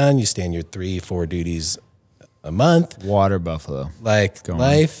to get done. You stand your 3-4 duties a month. Water buffalo. Like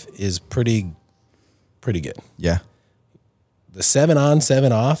life is pretty good. Yeah. The 7 on,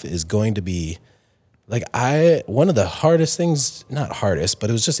 7 off is going to be like one of the hardest things, not hardest, but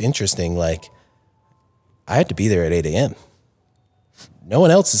it was just interesting. Like I had to be there at 8 a.m. No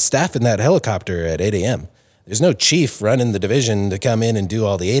one else is staffing that helicopter at 8 a.m. There's no chief running the division to come in and do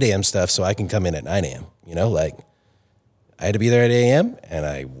all the 8 a.m. stuff so I can come in at 9 a.m. I had to be there at 8 a.m. and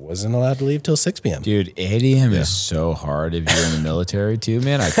I wasn't allowed to leave till 6 p.m. Dude, 8 a.m. is so hard if you're in the military too,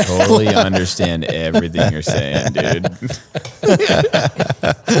 man. I totally understand everything you're saying, dude.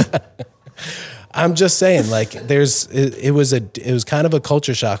 I'm just saying, like, it was kind of a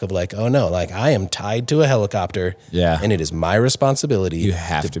culture shock of like, oh no, like I am tied to a helicopter, and it is my responsibility. You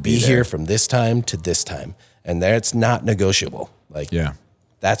have to be there. here from this time to this time, and that's not negotiable. Like,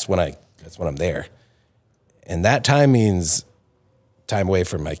 that's when I'm there, and that time means time away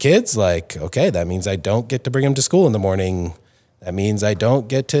from my kids. Like, okay, that means I don't get to bring them to school in the morning. That means I don't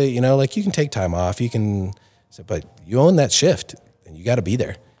get to, like, you can take time off, but you own that shift, and you got to be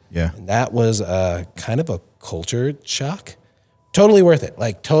there. Yeah. And that was kind of a culture shock. Totally worth it.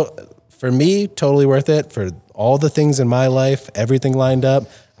 Like, for me, totally worth it. For all the things in my life, everything lined up,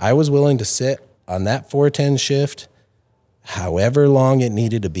 I was willing to sit on that 410 shift however long it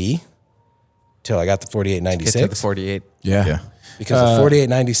needed to be till I got the 4896. Get to the 48. Yeah. Because the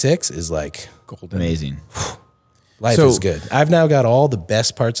 4896 is like golden. Amazing. Life is good. I've now got all the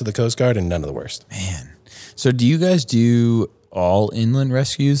best parts of the Coast Guard and none of the worst. Man. So do you guys do all inland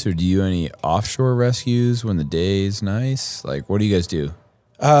rescues or do you any offshore rescues when the day is nice? Like, what do you guys do?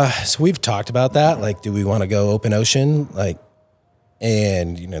 So we've talked about that. Like, do we want to go open ocean? Like,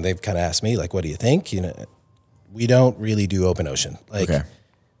 and, they've kind of asked me, like, what do you think? We don't really do open ocean. Like,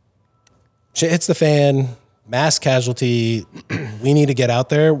 shit hits the fan, mass casualty. We need to get out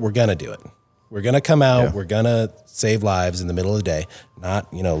there. We're going to do it. We're going to come out. Yeah. We're going to save lives in the middle of the day,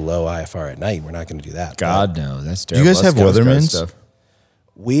 not, low IFR at night. We're not going to do that. God, no, that's Do terrible. you guys have weathermen?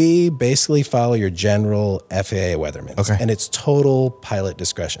 We basically follow your general FAA weathermen. Okay. And it's total pilot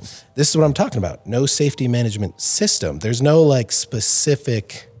discretion. This is what I'm talking about. No safety management system. There's no like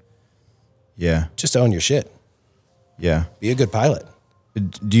specific. Yeah. Just own your shit. Yeah. Be a good pilot.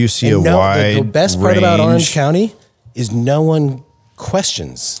 Do you see wide the best part about Orange County is no one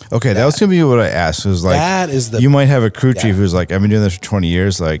questions. Okay, that was gonna be what I asked. It was like that is the, you might have a crew chief who's like, I've been doing this for 20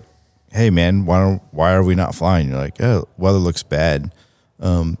 years. Like, hey man, why are we not flying? You're like, oh, weather looks bad.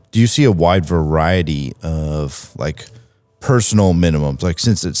 Do you see a wide variety of like personal minimums? Like,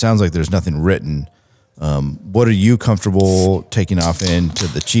 since it sounds like there's nothing written, what are you comfortable taking off into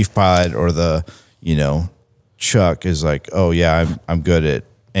the chief pilot or the, Chuck is like, oh yeah, I'm good at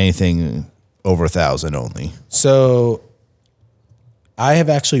anything over 1,000 only. So I have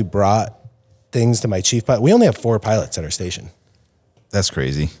actually brought things to my chief pilot. We only have 4 pilots at our station. That's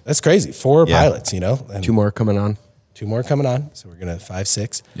crazy. That's crazy. 4 pilots, and 2 more coming on. 2 more coming on. So we're going to 5,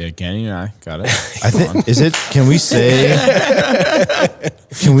 6. Yeah, Kenny and I got it. I think, can we say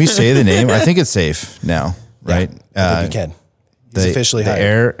the name? I think it's safe now, right? Yeah, I think you can. He's officially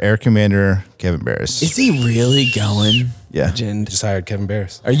hired. Air Commander Kevin Barris. Is he really going? Yeah. Legend. Just hired Kevin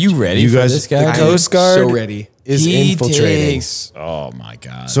Barris. Are you ready for this guy? The Coast Guard so ready. is infiltrating. Oh my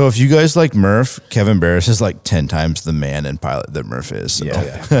God. So if you guys like Murph, Kevin Barris is like 10 times the man and pilot that Murph is. So.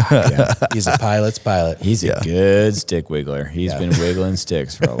 Yeah. He's a pilot's pilot. He's a good stick wiggler. He's been wiggling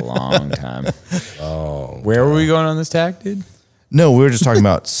sticks for a long time. Where were we going on this tack, dude? No, we were just talking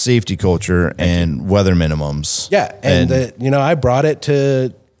about safety culture and weather minimums. Yeah. And I brought it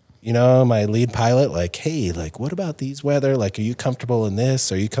to, my lead pilot, like, hey, like, what about these weather? Like, are you comfortable in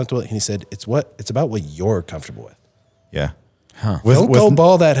this? Are you comfortable? And he said, it's about what you're comfortable with. Yeah. Huh. Don't go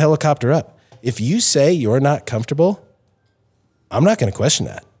ball that helicopter up. If you say you're not comfortable, I'm not going to question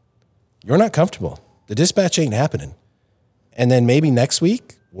that. You're not comfortable. The dispatch ain't happening. And then maybe next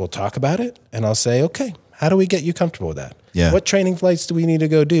week we'll talk about it and I'll say, okay, how do we get you comfortable with that? Yeah. What training flights do we need to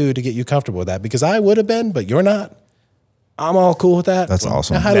go do to get you comfortable with that? Because I would have been, but you're not. I'm all cool with that. That's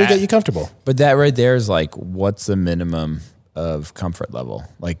awesome. Now, how do we get you comfortable? But that right there is like, what's the minimum of comfort level?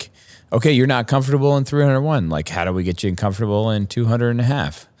 Like, okay, you're not comfortable in 301. Like, how do we get you comfortable in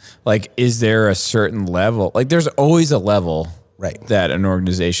 200.5? Like, is there a certain level? Like, there's always a level that an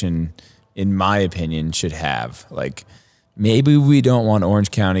organization, in my opinion, should have. Like, maybe we don't want Orange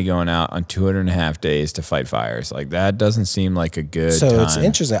County going out on 200.5 days to fight fires. Like, that doesn't seem like a good time. So it's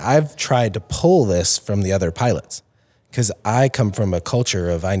interesting. I've tried to pull this from the other pilots because I come from a culture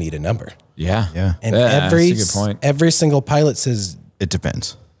of I need a number. Yeah. Yeah. And that's a good point. Every single pilot says it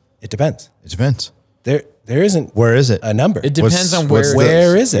depends. It depends. It depends. There isn't. Where is it? A number. It depends on where.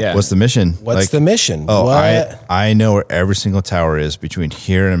 Where is it? Yeah. What's the mission? What's the mission? Oh, what? I know where every single tower is between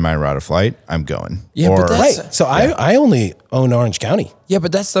here and my route of flight. I'm going. Yeah, but that's, right. So I only own Orange County. Yeah,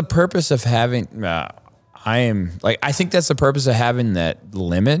 but that's the purpose of having. I think that's the purpose of having that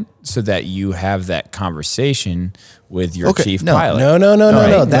limit so that you have that conversation with your chief pilot. No.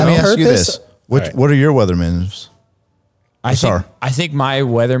 Let That me ask you purpose. this: What are your weathermen? I think my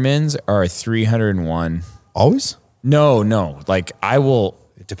weathermen's are 301. Always? No. Like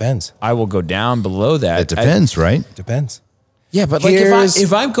It depends. I will go down below that. It depends, right? It depends. Yeah, but like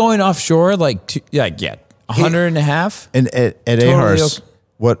if I'm going offshore, like 100 and a half. And at Totally Ahars, okay.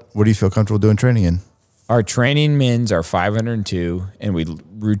 what do you feel comfortable doing training in? Our training mins are 502, and we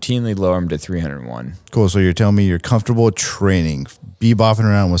routinely lower them to 301. Cool. So you're telling me you're comfortable training, bebopping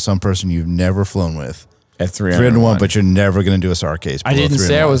around with some person you've never flown with At 301, but you're never going to do a SAR case. I below didn't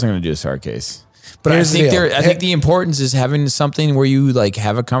say I 301. wasn't going to do a SAR case. But Here's the deal. I think the importance is having something where you like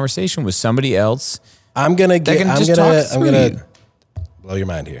have a conversation with somebody else. I'm gonna you. blow your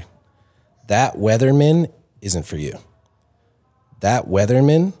mind here. That weatherman isn't for you. That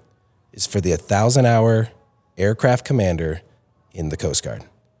weatherman is for the 1,000-hour aircraft commander in the Coast Guard.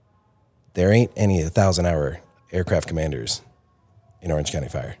 There ain't any 1,000-hour aircraft commanders in Orange County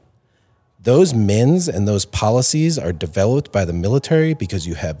Fire. Those MINs and those policies are developed by the military because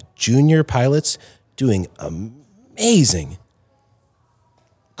you have junior pilots doing amazing,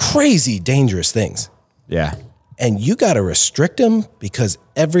 crazy, dangerous things. Yeah. And you got to restrict them because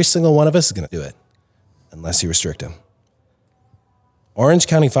every single one of us is going to do it unless you restrict them. Orange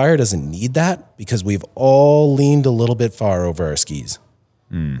County Fire doesn't need that because we've all leaned a little bit far over our skis.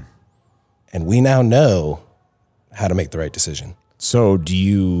 And we now know how to make the right decision. So do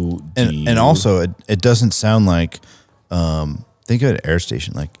you... And also, it doesn't sound like, think of an air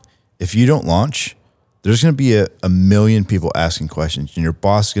station. Like, if you don't launch, there's going to be a million people asking questions, and your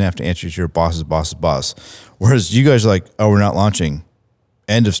boss is going to have to answer to your boss's boss's boss. Whereas you guys are like, oh, we're not launching.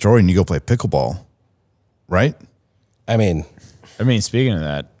 End of story, and you go play pickleball, right? I mean, speaking of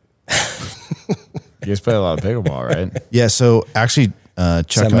that, you guys play a lot of pickleball, right? Yeah, so actually, Chuck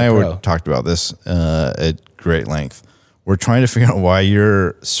and I Semi-pro. talked about this at great length. We're trying to figure out why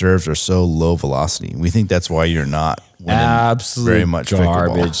your serves are so low velocity. We think that's why you're not winning Absolute very much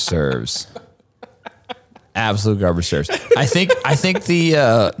garbage pickleball. serves. Absolute garbage serves. I think the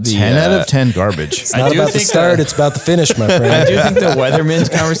 10 out of 10 garbage. it's not about the start, it's about the finish, my I friend. do think the weatherman's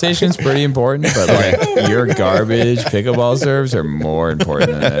conversation is pretty important, but like your garbage pickleball serves are more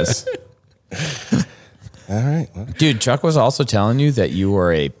important than this. All right. Well, Dude, Chuck was also telling you that you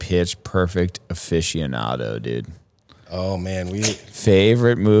were a pitch perfect aficionado, dude. oh, man.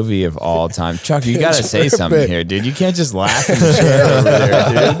 Favorite movie of all time. Chuck, you got to say Pitch something Perfect. here, dude. You can't just laugh in the chair over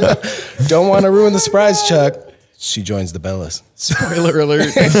there, dude. Don't want to ruin the surprise, Chuck. She joins the Bellas. Spoiler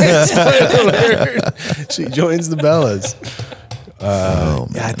alert. She joins the Bellas. Oh,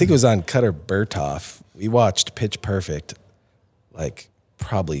 man. Yeah, I think it was on Cutter Berthoff. We watched Pitch Perfect like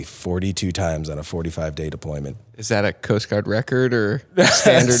probably 42 times on a 45-day deployment. Is that a Coast Guard record or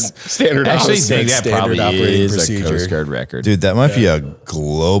standard? I actually Honestly, think that standard probably operating is procedure. a Coast Guard record. Dude, that might be a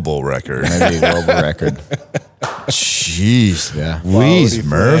global record. Maybe a global record. Jeez. Yeah. Wheeze,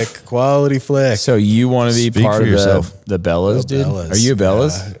 Murph. Quality flick. So you want to be Speak part for of yourself. the Bellas, dude? Bellas. Are you a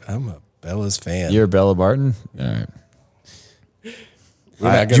Bellas? Yeah, I'm a Bellas fan. You're a Bella Barton? All right.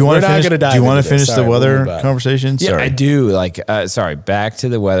 Do you want to finish, dive do you want into to this. finish Sorry, the we'll weather move on. conversation? Yeah, Sorry. I do. Like, sorry, back to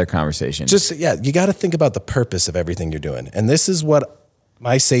the weather conversation. Just, you got to think about the purpose of everything you're doing. And this is what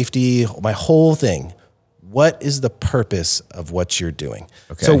my safety, my whole thing, what is the purpose of what you're doing?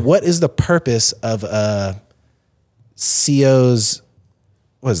 Okay. So what is the purpose of a CO's,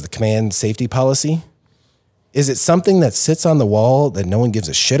 what is the command safety policy? Is it something that sits on the wall that no one gives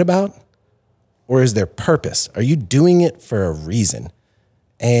a shit about? Or is there purpose? Are you doing it for a reason?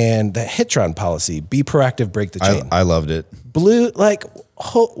 And the HITRON policy, be proactive, break the chain. I loved it.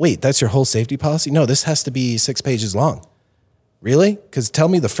 Wait, that's your whole safety policy? No, this has to be 6 pages long. Really? Because tell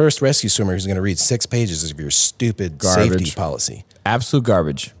me the first rescue swimmer who's going to read 6 pages of your stupid Garbage. safety policy. Absolute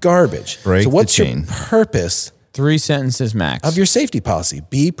garbage. Garbage. Break so what's the your chain. purpose 3 sentences max. of your safety policy?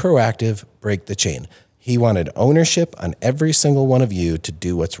 Be proactive, break the chain. He wanted ownership on every single one of you to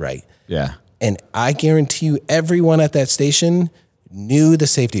do what's right. Yeah. And I guarantee you, everyone at that station knew the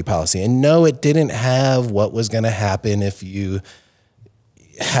safety policy. And no, it didn't have what was going to happen if you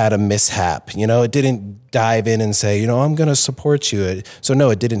had a mishap. It didn't dive in and say, I'm going to support you. So no,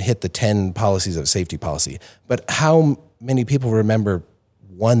 it didn't hit the 10 policies of safety policy. But how many people remember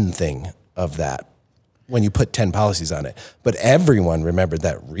one thing of that when you put 10 policies on it? But everyone remembered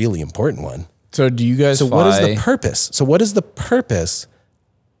that really important one. So do you guys So fly? what is the purpose? So what is the purpose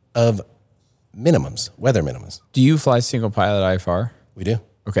of minimums, weather minimums? Do you fly single pilot IFR? We do.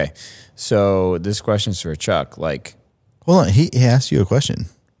 Okay. So this question's for Chuck. Like, Hold on. He asked you a question.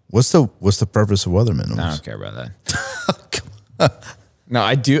 What's the purpose of weather minimums? I don't care about that. No,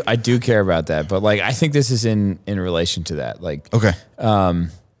 I do care about that. But like, I think this is in relation to that. Like, Okay.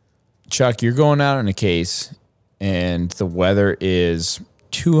 Chuck, you're going out in a case and the weather is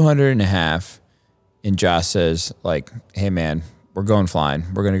 200 and a half and Josh says like, hey man, we're going flying.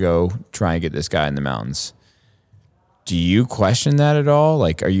 We're going to go try and get this guy in the mountains. Do you question that at all?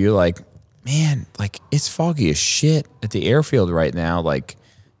 Like, are you like, man, like it's foggy as shit at the airfield right now. Like,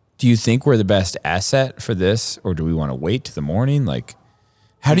 do you think we're the best asset for this, or do we want to wait to the morning? Like,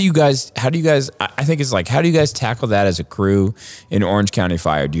 how do you guys, I think it's like, how do you guys tackle that as a crew in Orange County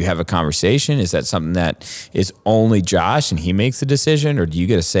Fire? Do you have a conversation? Is that something that is only Josh and he makes the decision, or do you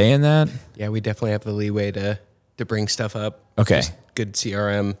get a say in that? Yeah, we definitely have the leeway to bring stuff up. Okay. Just good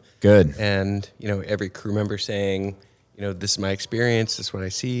CRM. Good. And, every crew member saying, this is my experience. This is what I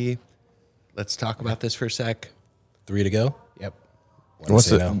see. Let's talk about this for a sec. 3 to go. Yep. One to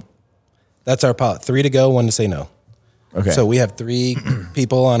say no. That's our policy. 3 to go, 1 to say no. Okay. So we have 3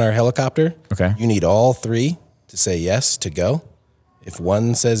 people on our helicopter. Okay. You need all 3 to say yes to go. If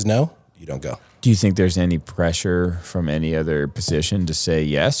one says no, you don't go. Do you think there's any pressure from any other position to say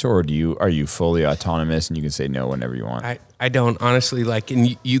yes, or are you fully autonomous and you can say no whenever you want? I don't honestly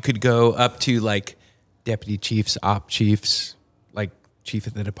and you could go up to like deputy chiefs, op chiefs, like chief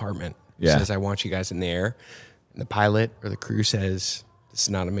of the department says, I want you guys in the air. And the pilot or the crew says, this is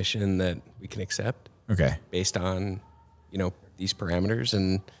not a mission that we can accept. Okay. Based on, these parameters,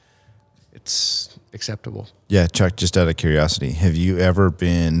 and it's acceptable. Yeah, Chuck, just out of curiosity, have you ever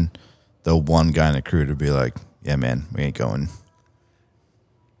been the one guy in the crew to be like, yeah, man, we ain't going?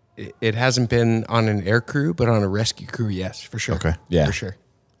 It hasn't been on an air crew, but on a rescue crew, yes, for sure. Okay. Yeah. For sure.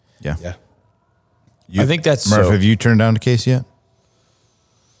 Yeah. Yeah. I think that's Murph, so. have you turned down a case yet?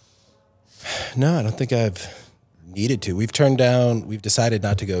 No, I don't think I've needed to. We've decided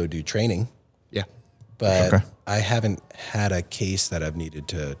not to go do training, Yeah. but Okay. I haven't had a case that I've needed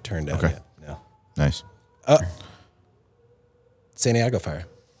to turn down yet. No. Nice. San Diego fire.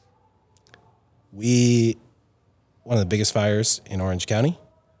 One of the biggest fires in Orange County.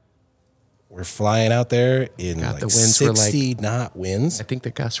 We're flying out there in God, like the winds were 60 knot winds. I think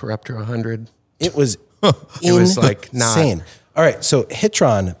the gusts were up to 100. It was It was like not- insane. All right, so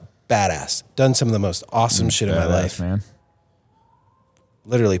Hitron, badass, done some of the most awesome shit in my Badass, life. man.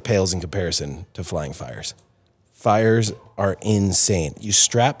 Literally pales in comparison to flying fires. Fires are insane. You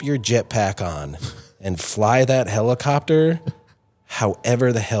strap your jetpack on and fly that helicopter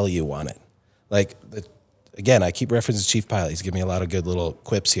however the hell you want it. Like, again, I keep referencing Chief Pilot. He's giving me a lot of good little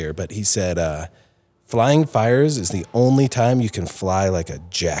quips here, but he said, flying fires is the only time you can fly like a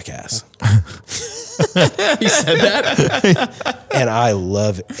jackass. He said that? And I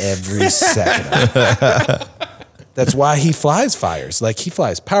love every second of it. That's why he flies fires. Like, he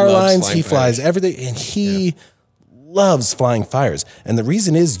flies power Loves lines, flying he flies fires. everything, and he loves flying fires. And the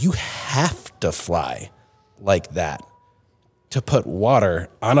reason is you have to fly like that to put water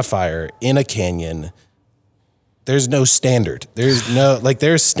on a fire in a canyon. There's no standard. There's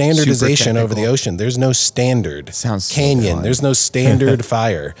standardization over the ocean. There's no standard Sounds so canyon. fun. There's no standard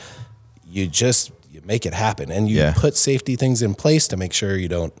fire. You make it happen, and you put safety things in place to make sure you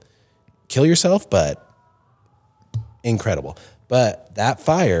don't kill yourself, but incredible. But that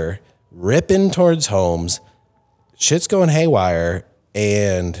fire ripping towards homes, shit's going haywire,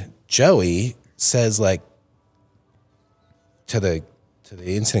 and Joey says like to the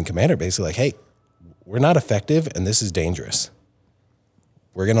incident commander, basically like, hey, we're not effective and this is dangerous.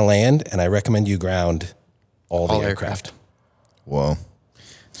 We're going to land, and I recommend you ground all the aircraft. Whoa.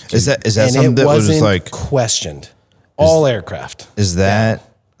 Is that And something it that was wasn't like, questioned. All aircraft. is that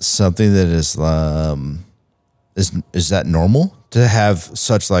something that is that normal to have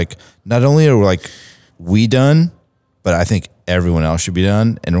such like, not only are like we done, but I think everyone else should be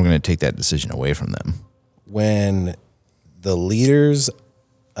done, and we're going to take that decision away from them. When the leaders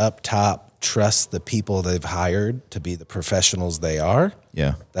up top trust the people they've hired to be the professionals they are,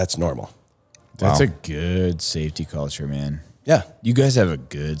 Yeah. that's normal. That's Wow. a good safety culture, man. Yeah, You guys have a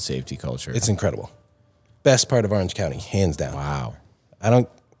good safety culture. it's incredible. Best part of Orange County, hands down. wow.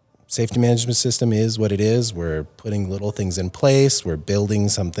 Safety management system is what it is. We're putting little things in place. We're building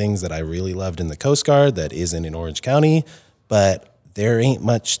some things that I really loved in the Coast Guard that isn't in Orange County, but there ain't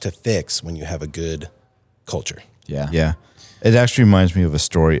much to fix when you have a good culture. Yeah. Yeah. It actually reminds me of a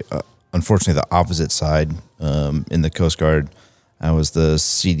story. Unfortunately, the opposite side in the Coast Guard, I was the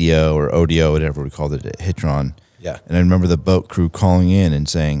CDO or ODO, whatever we called it at Hitron. Yeah. And I remember the boat crew calling in and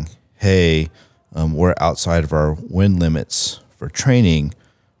saying, hey, we're outside of our wind limits for training.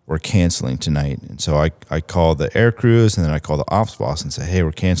 We're canceling tonight. And so I called the air crews, and then I called the ops boss and said, hey,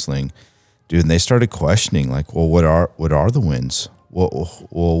 we're canceling. Dude, and they started questioning, like, well, what are the winds?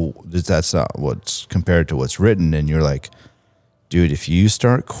 Well, that's not what's compared to what's written. And you're like, dude, if you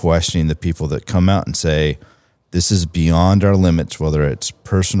start questioning the people that come out and say, this is beyond our limits, whether it's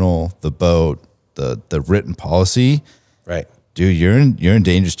personal, the boat, the written policy, Right. dude, you're in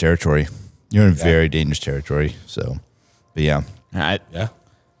dangerous territory. You're in very dangerous territory. So, but yeah.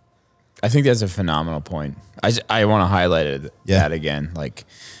 I think that's a phenomenal point. I want to highlight that again. Like,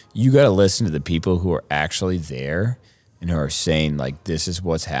 you got to listen to the people who are actually there and who are saying, like, this is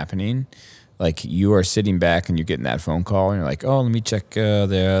what's happening. Like, you are sitting back and you're getting that phone call and you're like, oh, let me check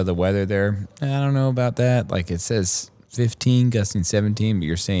the weather there. I don't know about that. Like, it says 15 gusting 17, but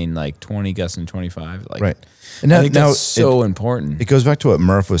you're saying like 20 gusting 25. Like, right. And I think that's so important. It goes back to what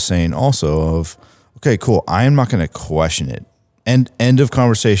Murph was saying also of, okay, cool. I am not going to question it. End of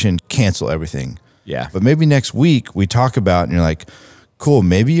conversation, cancel everything. Yeah. But maybe next week we talk about, and you're like, cool,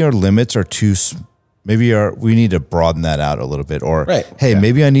 maybe our limits are we need to broaden that out a little bit. Or, hey,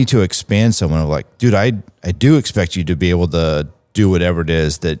 maybe I need to expand someone of like, dude, I do expect you to be able to do whatever it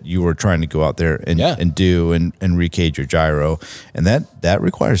is that you were trying to go out there and do and recage your gyro. And that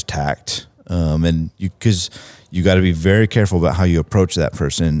requires tact. And because you got to be very careful about how you approach that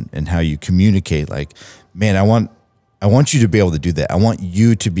person and how you communicate. Like, man, I want you to be able to do that. I want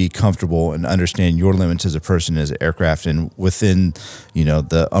you to be comfortable and understand your limits as a person, as an aircraft, and within,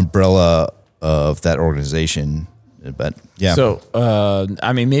 the umbrella of that organization. But yeah. So,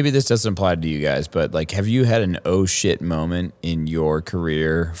 I mean, maybe this doesn't apply to you guys, but like, have you had an oh shit moment in your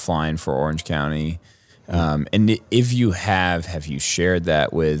career flying for Orange County? And if you have you shared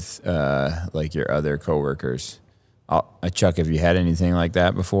that with like your other coworkers? Chuck, have you had anything like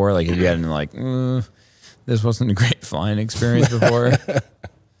that before? Like, have you had any like, this wasn't a great flying experience before?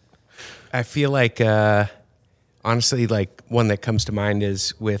 I feel like, honestly, like one that comes to mind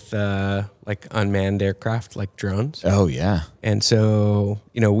is with like unmanned aircraft, like drones. Oh, yeah. And so,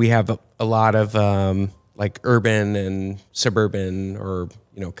 we have a lot of like urban and suburban or,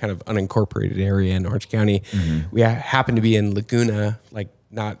 kind of unincorporated area in Orange County. Mm-hmm. We happen to be in Laguna, like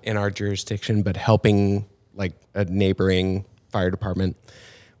not in our jurisdiction, but helping like a neighboring fire department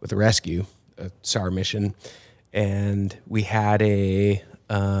with a rescue. A SAR mission, and we had we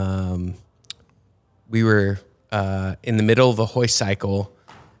were in the middle of a hoist cycle,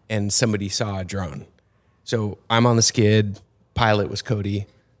 and somebody saw a drone. So I'm on the skid, pilot was Cody,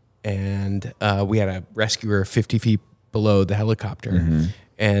 and we had a rescuer 50 feet below the helicopter. Mm-hmm.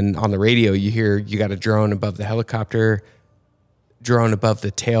 And on the radio, you hear you got a drone above the helicopter, drone above the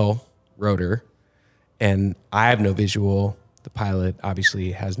tail rotor, and I have no visual. The pilot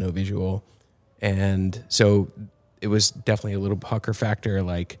obviously has no visual. And so it was definitely a little pucker factor.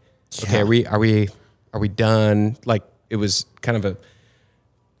 Like, okay, are we done? Like, it was kind of I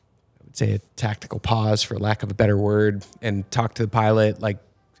would say a tactical pause for lack of a better word, and talk to the pilot. Like,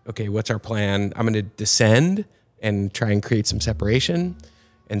 okay, what's our plan? I'm going to descend and try and create some separation.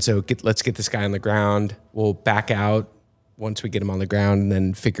 And so let's get this guy on the ground. We'll back out once we get him on the ground and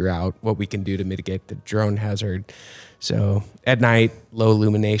then figure out what we can do to mitigate the drone hazard. So at night, low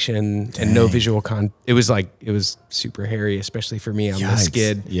illumination and no visual it was super hairy, especially for me on the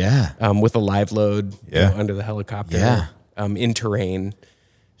skid. Yeah. With a live load under the helicopter. Yeah. In terrain.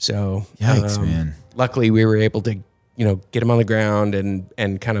 So man. Luckily we were able to, get him on the ground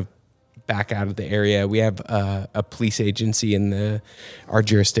and kind of back out of the area. We have a police agency in our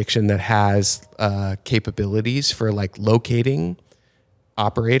jurisdiction that has capabilities for like locating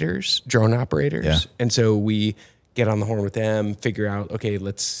drone operators. Yeah. And so we get on the horn with them, figure out, okay,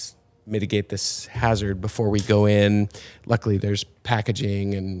 let's mitigate this hazard before we go in. Luckily, there's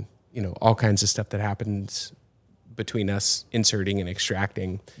packaging and, all kinds of stuff that happens between us inserting and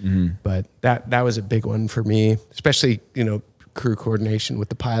extracting. Mm-hmm. But that was a big one for me, especially, crew coordination with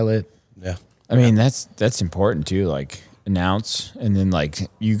the pilot. Yeah. I mean, that's important too, like announce. And then like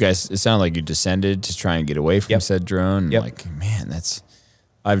you guys, it sounded like you descended to try and get away from said drone. Yep. Like, man,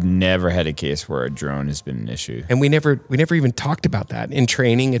 I've never had a case where a drone has been an issue. And we never even talked about that in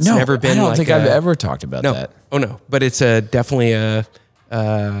training. It's never been. I don't think I've ever talked about that. Oh no, but it's definitely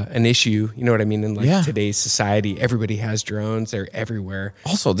an issue. You know what I mean? In today's society, everybody has drones. They're everywhere.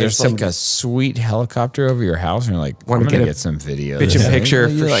 Also, there's like a sweet helicopter over your house, and you're like, I'm gonna get some video. Bitch and picture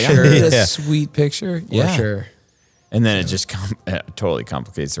for like, sure. A sweet picture, for sure. And then it just totally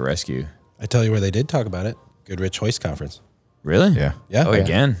complicates the rescue. I tell you where they did talk about it. Goodrich Hoist Conference. Really? Yeah. Oh,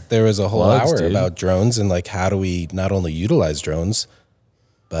 again. There was a whole hour about drones and like how do we not only utilize drones,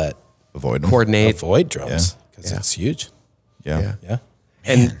 but avoid them. Avoid drones because it's huge. Yeah.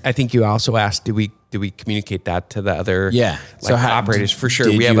 And I think you also asked, do we communicate that to the other operators? For sure.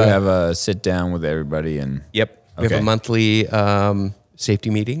 We have a sit down with everybody and we have a monthly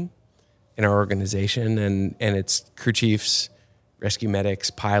safety meeting in our organization and it's crew chiefs, rescue medics,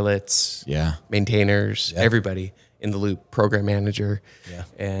 pilots, Yeah. maintainers, everybody in the loop, program manager. Yeah.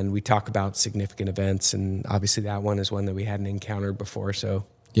 And we talk about significant events. And obviously that one is one that we hadn't encountered before. So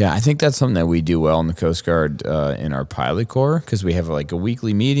Yeah, I think that's something that we do well in the Coast Guard in our pilot corps, because we have like a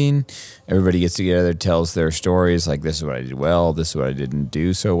weekly meeting. Everybody gets together, tells their stories, like this is what I did well, this is what I didn't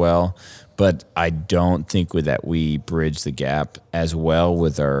do so well. But I don't think that we bridge the gap as well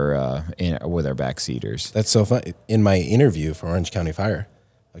with our backseaters. That's so fun. In my interview for Orange County Fire,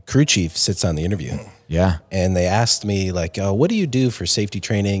 a crew chief sits on the interview. Yeah. And they asked me like, oh, what do you do for safety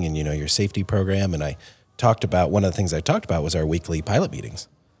training and, your safety program? And I talked about, one of the things I talked about was our weekly pilot meetings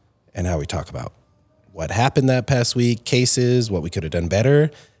and how we talk about what happened that past week, cases, what we could have done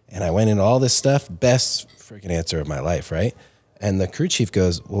better. And I went into all this stuff, best freaking answer of my life, right? And the crew chief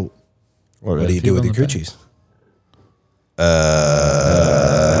goes, well, what do you do with your crew chiefs?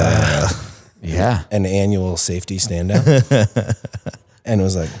 Yeah. An annual safety stand down. And it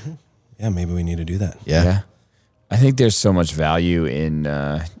was like, yeah, maybe we need to do that. Yeah. I think there's so much value in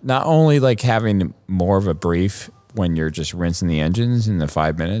not only like having more of a brief when you're just rinsing the engines in the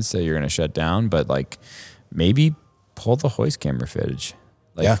 5 minutes that you're going to shut down, but like maybe pull the hoist camera footage.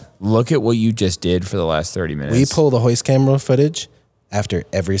 Like, look at what you just did for the last 30 minutes. We pull the hoist camera footage after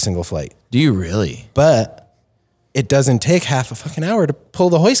every single flight. Do you really? But it doesn't take half a fucking hour to pull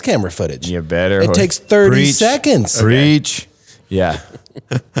the hoist camera footage. You better. It takes 30 seconds. Preach. Yeah.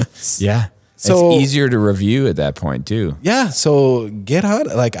 Yeah. So- it's easier to review at that point too. Yeah, so get on.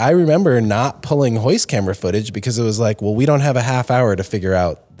 Like, I remember not pulling hoist camera footage because it was like, well, we don't have a half hour to figure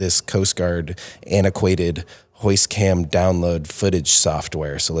out this Coast Guard antiquated hoist cam download footage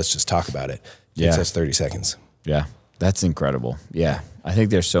software. So let's just talk about it. Takes us 30 seconds. Yeah. That's incredible. Yeah. I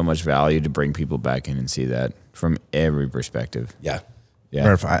think there's so much value to bring people back in and see that from every perspective. Yeah. Yeah.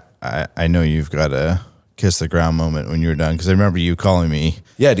 Murph, I know you've got a kiss the ground moment when you're done, because I remember you calling me.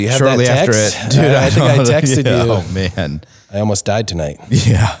 Yeah, do you have shortly that after text? it, dude? I think I texted you. Oh man, I almost died tonight.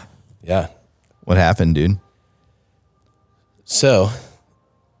 yeah. Yeah. What happened, dude? So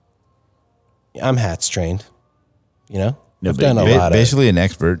I'm hats trained, No I've big done a deal. lot of, Basically an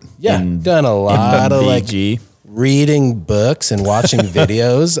expert. done a lot of like BG. reading books and watching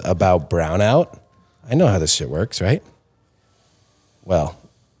videos about brownout. I know how this shit works, right? Well,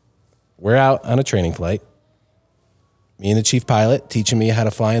 we're out on a training flight. Me and the chief pilot teaching me how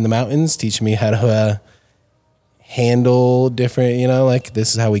to fly in the mountains, teaching me how to handle different, like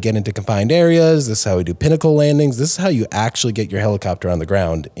this is how we get into confined areas. This is how we do pinnacle landings. This is how you actually get your helicopter on the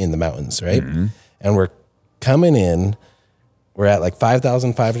ground in the mountains, right? Mm-hmm. And we're coming in. We're at like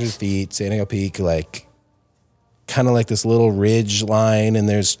 5,500 feet, San Diego Peak, like kind of like this little ridge line, and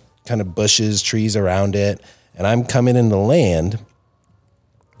there's kind of bushes, trees around it. And I'm coming into land,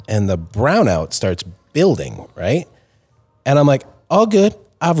 and the brownout starts building, right? And I'm like, all good.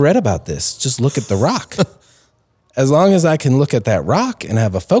 I've read about this. Just look at the rock. As long as I can look at that rock and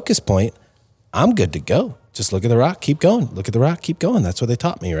have a focus point, I'm good to go. Just look at the rock, keep going. Look at the rock, keep going. That's what they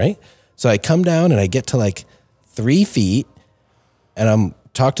taught me, right? So I come down and I get to like 3 feet, and I'm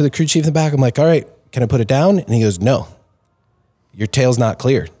talk to the crew chief in the back. I'm like, all right, can I put it down? And he goes, no, your tail's not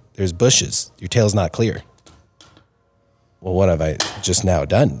clear. There's bushes. Your tail's not clear. Well, what have I just now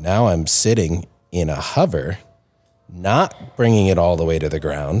done? Now I'm sitting in a hover, not bringing it all the way to the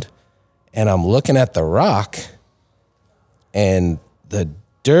ground, and I'm looking at the rock, and the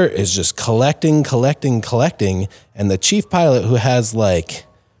dirt is just collecting, and the chief pilot, who has like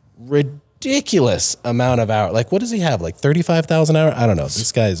ridiculous amount of hours, like what does he have, like 35,000 hours? I don't know.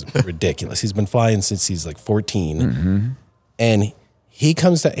 This guy's ridiculous. He's been flying since he's like 14, and he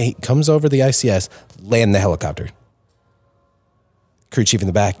comes over the ICS, land the helicopter. Crew chief in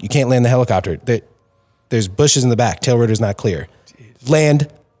the back, you can't land the helicopter. There's bushes in the back. Tail rotor's not clear. Jeez.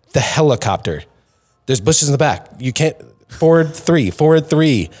 Land the helicopter. There's bushes in the back. You can't. Forward three.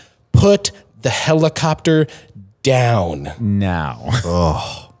 Put the helicopter down now.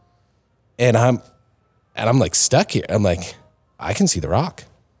 Oh, and I'm like stuck here. I'm like, I can see the rock.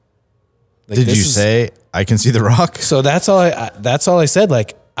 Like, Did you say I can see the rock? So that's all I said.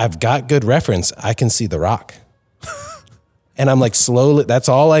 Like, I've got good reference. I can see the rock. And I'm like slowly, that's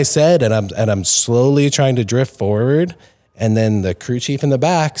all I said. And I'm slowly trying to drift forward. And then the crew chief in the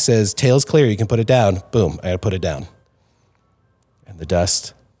back says, tail's clear. You can put it down. Boom. I got to put it down. And the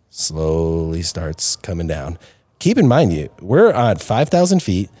dust slowly starts coming down. Keep in mind, we're on 5,000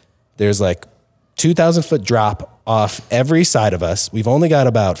 feet. There's like 2,000 foot drop off every side of us. We've only got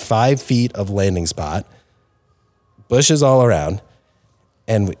about 5 feet of landing spot, bushes all around.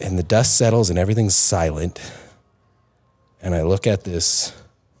 And the dust settles and everything's silent. And I look at this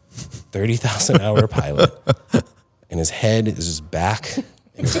 30,000 hour pilot, and his head is just back and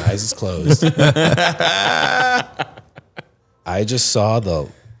his eyes is closed. I just saw the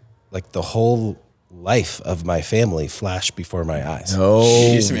whole life of my family flash before my eyes. No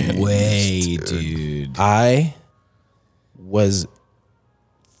way, dude. I was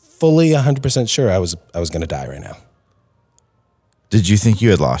fully 100% sure I was going to die right now. Did you think you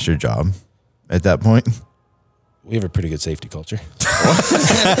had lost your job at that point? We have a pretty good safety culture.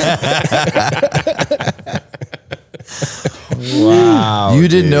 Wow. You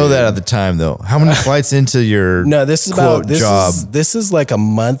didn't know that at the time, though. How many flights into your No, this is quote job? This is like a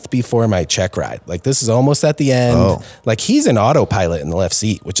month before my check ride. Like this is almost at the end. Oh. Like he's an autopilot in the left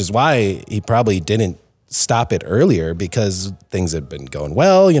seat, which is why he probably didn't stop it earlier because things had been going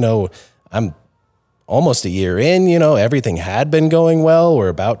well. You know, I'm almost a year in, you know, everything had been going well. We're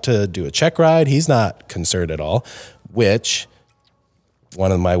about to do a check ride. He's not concerned at all, which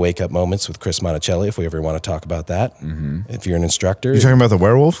one of my wake up moments with Chris Monticelli, if we ever want to talk about that. Mm-hmm. If you're an instructor. You talking about the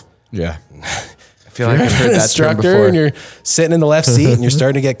werewolf? Yeah. I feel like I've heard that term instructor before. and you're sitting in the left seat and you're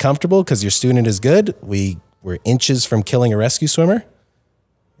starting to get comfortable because your student is good. We're inches from killing a rescue swimmer.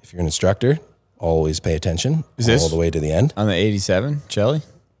 If you're an instructor, always pay attention all the way to the end. On the 87, Shelly?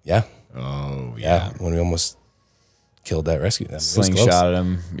 Yeah. Oh, Yeah. When we almost killed that rescue. That was close. Slingshotted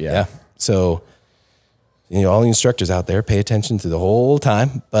him. Yeah. So, you know, all the instructors out there pay attention to the whole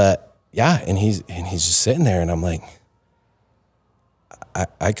time. But yeah, and he's just sitting there and I'm like,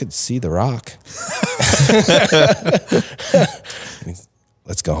 I could see the rock.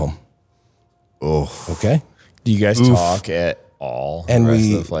 Let's go home. Oh, Okay. Do you guys talk at all? And the rest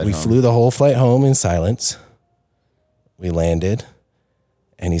we of the flight home? flew the whole flight home in silence. We landed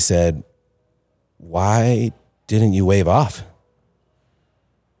and he said, why didn't you wave off?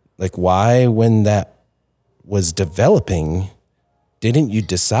 Like why, when that was developing, didn't you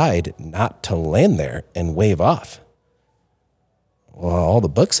decide not to land there and wave off? Well, all the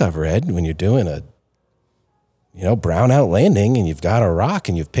books I've read, when you're doing a, you know, brownout landing and you've got a rock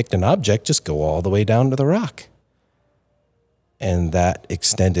and you've picked an object, just go all the way down to the rock. And that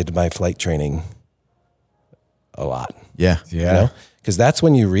extended my flight training a lot. yeah. You know? Because that's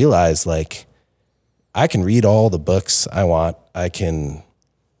when you realize, like, I can read all the books I want. I can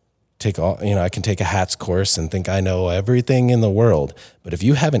take I can take a HATS course and think I know everything in the world. But if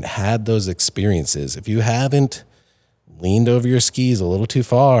you haven't had those experiences, if you haven't leaned over your skis a little too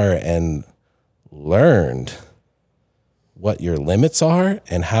far and learned what your limits are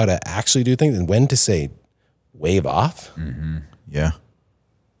and how to actually do things and when to say wave off, Yeah.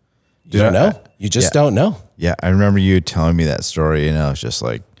 you don't know. You just don't know. Yeah, I remember you telling me that story, and I was just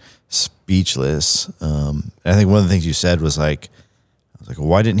like speechless. And I think one of the things you said was like, I was like,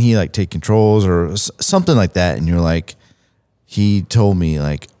 why didn't he like take controls or something like that? And you're like, he told me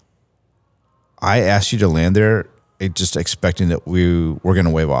like, I asked you to land there, just expecting that we were going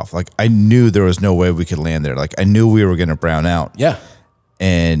to wave off. Like I knew there was no way we could land there. Like I knew we were going to brown out. Yeah.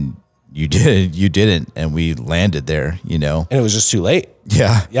 And you didn't, and we landed there. You know, And it was just too late.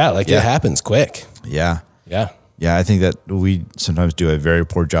 yeah, Yeah. Like it happens quick. yeah. Yeah. Yeah, I think that we sometimes do a very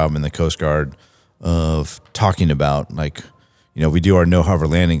poor job in the Coast Guard of talking about, like, you know, we do our no hover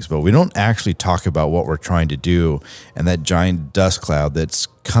landings, but we don't actually talk about what we're trying to do and that giant dust cloud that's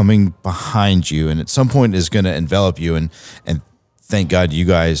coming behind you and at some point is going to envelop you. And thank God you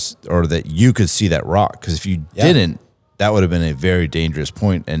guys, or that you could see that rock, because if you didn't, that would have been a very dangerous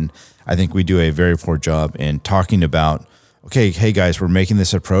point. And I think we do a very poor job in talking about, okay, hey guys, we're making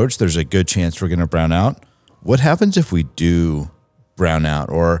this approach. There's a good chance we're going to brown out. What happens if we do brown out?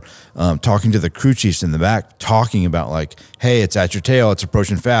 Or talking to the crew chiefs in the back, talking about like, hey, it's at your tail, it's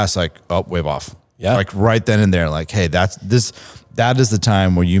approaching fast, like, oh, wave off. Yeah. Like right then and there, like, hey, that is the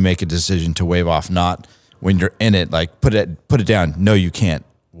time where you make a decision to wave off, not when you're in it, like put it down. No, you can't.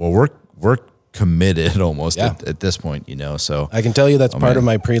 Well, we're committed almost at this point, you know, so. I can tell you that's part of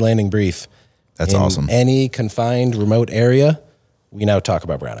my pre-landing brief. That's awesome. Any confined remote area, we now talk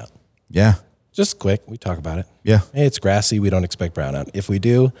about brownout. Yeah. Just quick, we talk about it. Yeah. Hey, it's grassy. We don't expect brownout. If we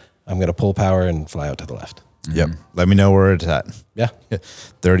do, I'm going to pull power and fly out to the left. Yep. Let me know where it's at. Yeah.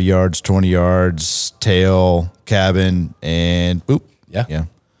 30 yards, 20 yards, tail, cabin, and boop. Yeah. Yeah.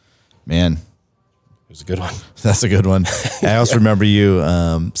 Man, It was a good one. that's a good one. I also remember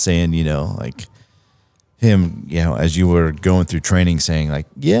you saying, you know, like him, you know, as you were going through training, saying like,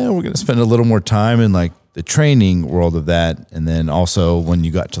 yeah, we're going to spend a little more time in like the training world of that. And then also when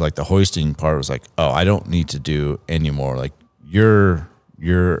you got to like the hoisting part, it was like, oh, I don't need to do anymore. Like your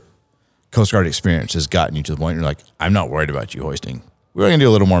Coast Guard experience has gotten you to the point where you're like, I'm not worried about you hoisting. We're going to do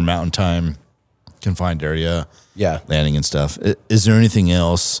a little more mountain time, confined area, Yeah. landing and stuff. Is there anything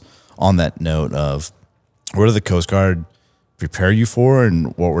else on that note of What did the Coast Guard prepare you for,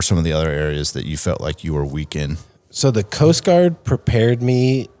 and what were some of the other areas that you felt like you were weak in? So the Coast Guard prepared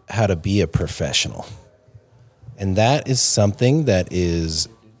me how to be a professional. And that is something that is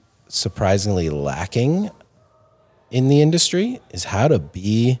surprisingly lacking in the industry, is how to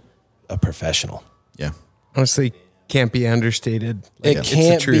be a professional. Yeah. Honestly, can't be understated. It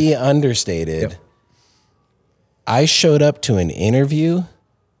can't be understated. Yep. I showed up to an interview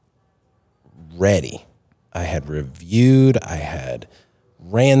ready. I had reviewed, I had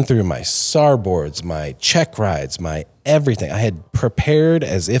ran through my SAR boards, my check rides, my everything. I had prepared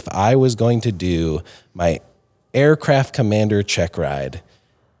as if I was going to do my aircraft commander check ride.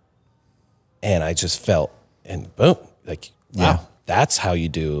 And I just felt, and boom, like, wow, that's how you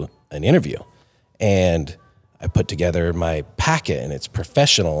do an interview. And I put together my packet and it's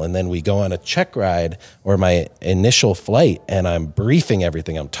professional. And then we go on a check ride or my initial flight and I'm briefing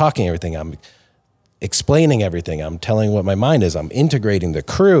everything. I'm talking everything. I'm explaining everything. I'm telling what my mind is. I'm integrating the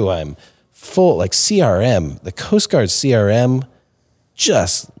crew. I'm full, like CRM, the Coast Guard CRM,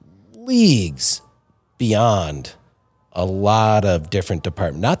 just leagues beyond a lot of different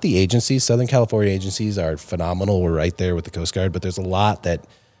departments. Not the agencies. Southern California agencies are phenomenal. We're right there with the Coast Guard, but there's a lot that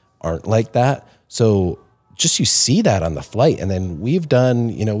aren't like that. So just you see that on the flight. And then we've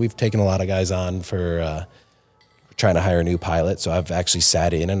done, we've taken a lot of guys on for trying to hire a new pilot. So I've actually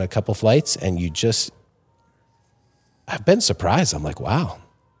sat in a couple flights and I've been surprised. I'm like, wow,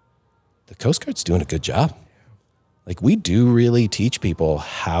 the Coast Guard's doing a good job. Like we do really teach people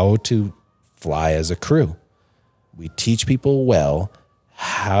how to fly as a crew. We teach people well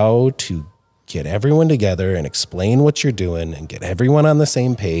how to get everyone together and explain what you're doing and get everyone on the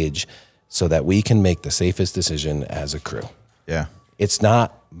same page so that we can make the safest decision as a crew. Yeah. It's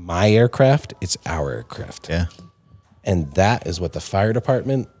not my aircraft, it's our aircraft. Yeah. And that is what the fire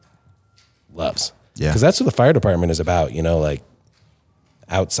department loves. Yeah. Because that's what the fire department is about, like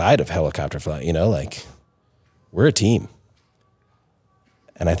outside of helicopter flight, like we're a team.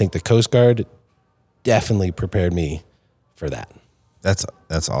 And I think the Coast Guard definitely prepared me for that. That's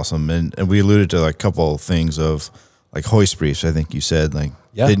awesome. And we alluded to like a couple of things of like hoist briefs. I think you said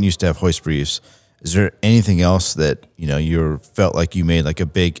didn't used to have hoist briefs. Is there anything else that, you felt like you made like a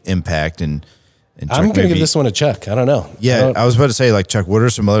big impact and Chuck, I'm going to give this one a Chuck. I don't know. Yeah. I was about to say like, Chuck, what are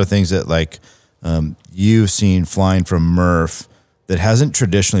some other things that like you've seen flying from Murph that hasn't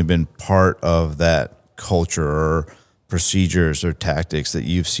traditionally been part of that culture or procedures or tactics that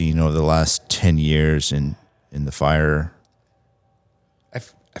you've seen over the last 10 years in the fire?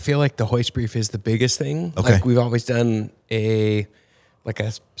 I feel like the hoist brief is the biggest thing. Okay. Like we've always done a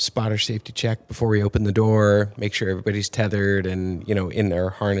spotter safety check before we open the door, make sure everybody's tethered and, in their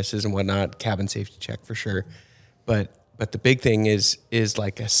harnesses and whatnot, cabin safety check for sure. But the big thing is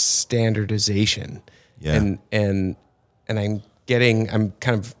like a standardization. Yeah. And I'm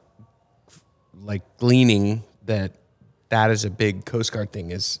kind of like gleaning that is a big Coast Guard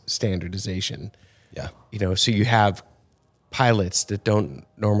thing, is standardization. Yeah. So you have pilots that don't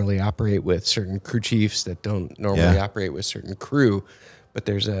normally operate with certain crew chiefs, that don't normally operate with certain crew, but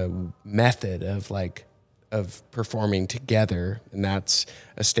there's a method of performing together, and that's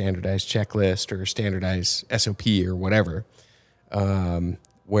a standardized checklist or a standardized SOP or whatever,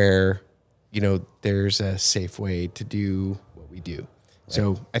 where, there's a safe way to do what we do. Right.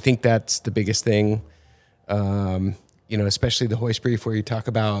 So I think that's the biggest thing. Especially the hoist brief where you talk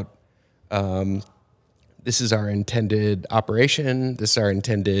about, this is our intended operation. This is our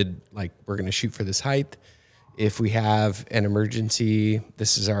intended, we're going to shoot for this height. If we have an emergency,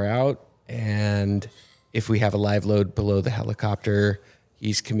 this is our out. And if we have a live load below the helicopter,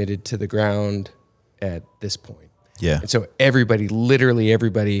 he's committed to the ground at this point. Yeah. And so literally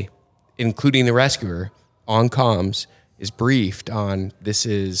everybody, including the rescuer on comms, is briefed on this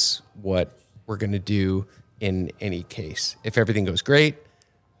is what we're going to do in any case. If everything goes great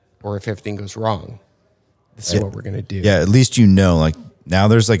or if everything goes wrong, this is what we're going to do. Yeah, at least now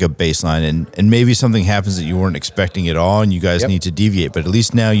there's like a baseline and maybe something happens that you weren't expecting at all and you guys need to deviate, but at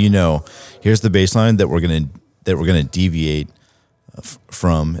least now here's the baseline that we're going to deviate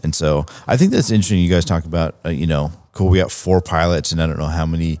from. And so I think that's interesting. You guys talk about cool, we got 4 pilots and I don't know how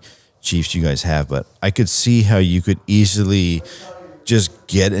many chiefs you guys have, but I could see how you could easily just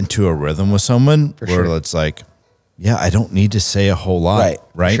get into a rhythm with someone it's like, I don't need to say a whole lot.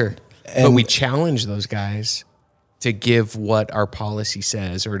 Right. Sure. But we challenge those guys to give what our policy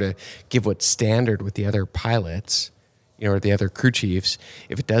says or to give what's standard with the other pilots, or the other crew chiefs.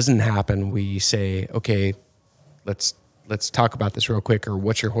 If it doesn't happen, we say, okay, let's talk about this real quick, or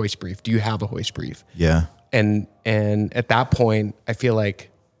what's your hoist brief? Do you have a hoist brief? And at that point, I feel like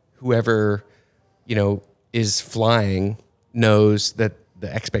whoever, is flying knows that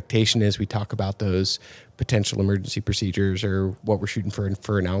the expectation is we talk about those potential emergency procedures or what we're shooting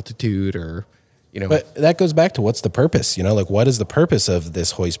for an altitude or, But that goes back to what's the purpose, like what is the purpose of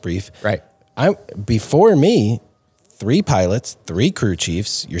this hoist brief? Right. Before me, 3 pilots, 3 crew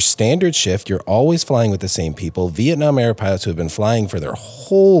chiefs, your standard shift, you're always flying with the same people, Vietnam Air pilots who have been flying for their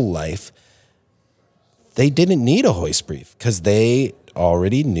whole life. They didn't need a hoist brief because they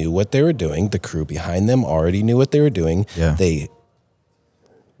already knew what they were doing. The crew behind them already knew what they were doing. Yeah. They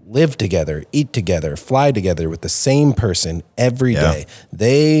live together, eat together, fly together with the same person every day.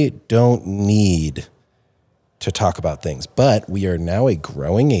 They don't need to talk about things. But we are now a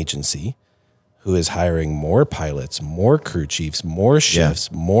growing agency who is hiring more pilots, more crew chiefs, more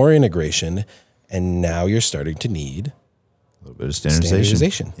shifts, more integration. And now you're starting to need A little bit of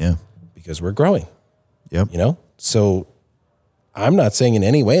standardization. Yeah. Because we're growing. Yep. So I'm not saying in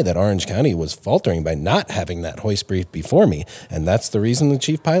any way that Orange County was faltering by not having that hoist brief before me. And that's the reason the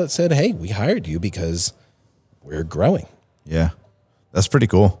chief pilot said, hey, we hired you because we're growing. Yeah. That's pretty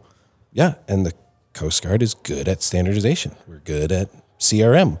cool. Yeah. And the Coast Guard is good at standardization. We're good at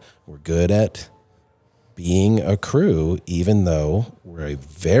CRM. We're good at being a crew, even though we're a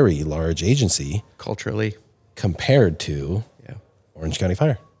very large agency culturally compared to Orange County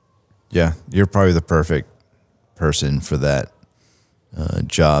Fire. Yeah. You're probably the perfect person for that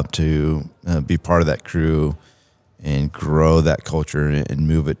job to be part of that crew and grow that culture and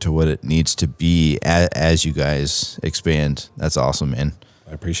move it to what it needs to be as you guys expand. That's awesome, man.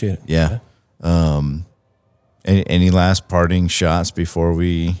 I appreciate it. Yeah. Any last parting shots before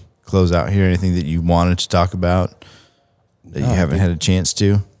we close out here? Anything that you wanted to talk about that you haven't had a chance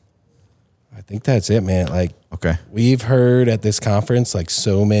to? I think that's it, man. Okay. We've heard at this conference,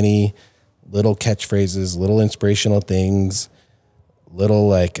 so many little catchphrases, little inspirational things,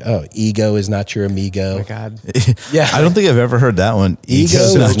 little ego is not your amigo. Oh my God. Yeah. I don't think I've ever heard that one. Ego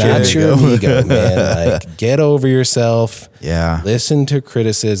is not your amigo, man. Get over yourself. Yeah. Listen to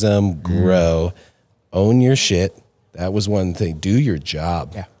criticism, grow, own your shit. That was one thing. Do your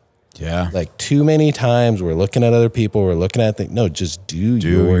job. Yeah. Yeah. Too many times we're looking at other people, we're looking at things. No, just do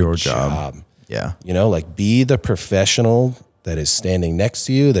your job. Yeah. Be the professional that is standing next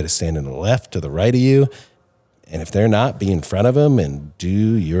to you, that is standing to the left, to the right of you. And if they're not, be in front of them and do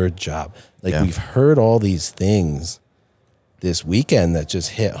your job. We've heard all these things this weekend that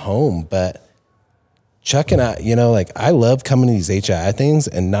just hit home, but Chuck and I, I love coming to these HII things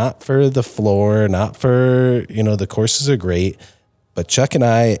and not for the floor, not for, the courses are great, but Chuck and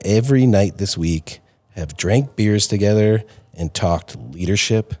I every night this week have drank beers together and talked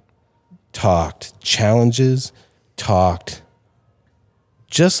leadership, talked challenges, talked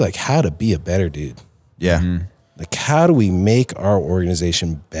just how to be a better dude. Yeah. Mm-hmm. How do we make our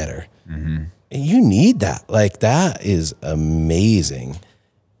organization better? Mm-hmm. And you need that. That is amazing.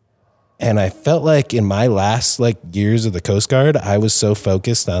 And I felt in my last years of the Coast Guard, I was so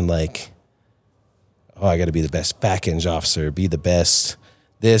focused on I got to be the best back end officer, be the best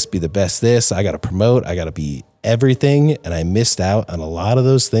this, be the best this. I got to promote. I got to be everything. And I missed out on a lot of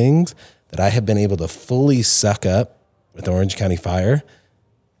those things that I have been able to fully suck up with Orange County Fire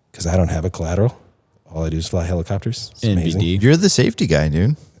because I don't have a collateral. All I do is fly helicopters. It's amazing. NBD. You're the safety guy,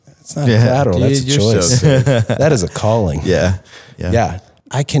 dude. It's not a collateral. Dude, that's a you're choice. so That is a calling. Yeah. Yeah.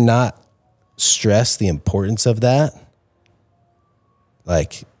 I cannot stress the importance of that.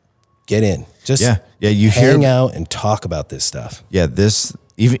 Get in. Just you hang hear out and talk about this stuff. Yeah, this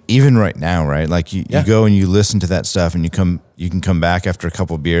even right now, right? You go and you listen to that stuff and you can come back after a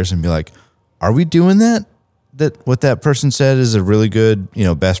couple of beers and be like, are we doing that? That what that person said is a really good,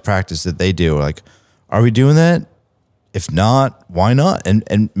 best practice that they do. Are we doing that? If not, why not?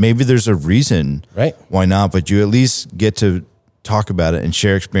 And maybe there's a reason Right. why not, but you at least get to talk about it and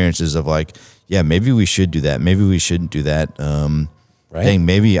share experiences of maybe we should do that. Maybe we shouldn't do that. Right. Dang,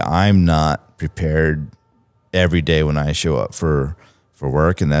 maybe I'm not prepared every day when I show up for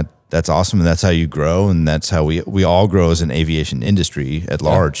work, and that's awesome, and that's how you grow, and that's how we all grow as an aviation industry at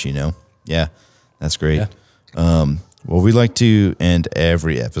large. Yeah, that's great. Yeah. Well, we like to end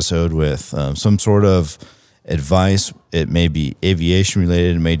every episode with some sort of advice. It may be aviation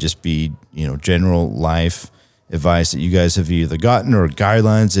related. It may just be general life advice that you guys have either gotten or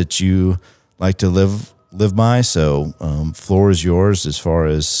guidelines that you like to live by. So floor is yours as far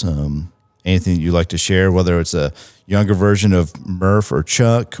as anything that you'd like to share, whether it's a younger version of Murph or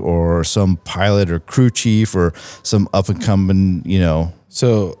Chuck or some pilot or crew chief or some up and coming,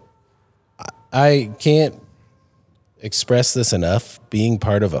 So I can't express this enough. Being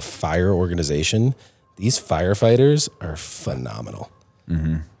part of a fire organization, these firefighters are phenomenal.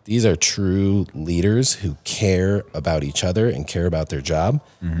 Mm-hmm. these are true leaders who care about each other and care about their job.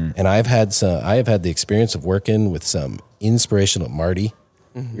 And I have had the experience of working with some inspirational Marty.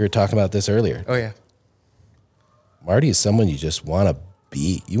 You were talking about this earlier. Oh yeah. Marty is someone you just want to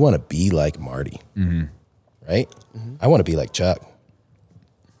be. You want to be like Marty, right? I want to be like Chuck.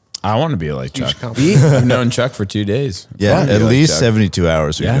 I want to be like Huge Chuck. compliment. I've known Chuck for 2 days. I Yeah, wanna be at like least Chuck. 72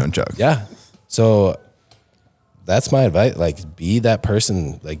 hours we've known Chuck. Yeah. So that's my advice. Like, be that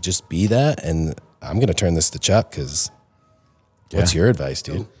person. Like, just be that. And I'm going to turn this to Chuck because what's your advice,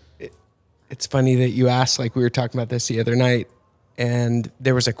 dude? It's funny that you asked, like we were talking about this the other night, and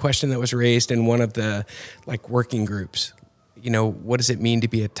there was a question that was raised in one of the like working groups. You know, what does it mean to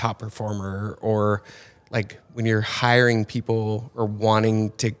be a top performer? Or like when you're hiring people or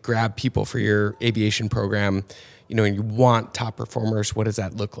wanting to grab people for your aviation program, you know, and you want top performers, what does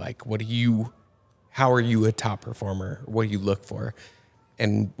that look like? How are you a top performer? What do you look for?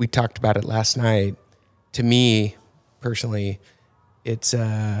 And we talked about it last night. To me, personally, it's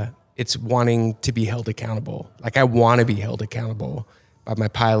wanting to be held accountable. Like, I want to be held accountable by my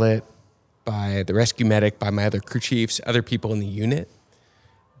pilot, by the rescue medic, by my other crew chiefs, other people in the unit.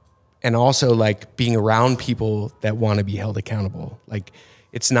 And also like being around people that want to be held accountable. Like,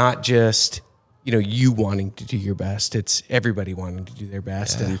 it's not just, you know, you wanting to do your best. It's everybody wanting to do their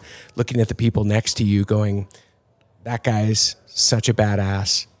best and looking at the people next to you going, that guy's such a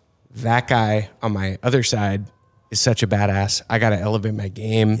badass. That guy on my other side is such a badass. I got to elevate my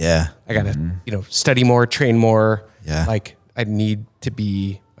game. Yeah. I got to, you know, study more, train more. Yeah. Like, I need to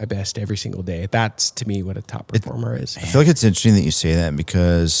be my best every single day. That's to me what a top performer is. I feel like it's interesting that you say that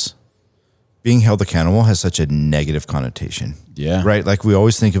because being held accountable has such a negative connotation. Yeah. Right? Like, we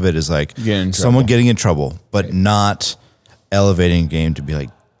always think of it as like someone getting in trouble, but not elevating a game to be like,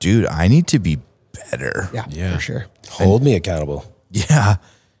 dude, I need to be better. Yeah, for sure. Hold me accountable. Yeah.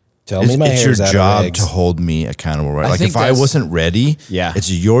 Tell me my It's hair's your out of job legs. to hold me accountable, right? I Like, think if I that's- wasn't ready, Yeah.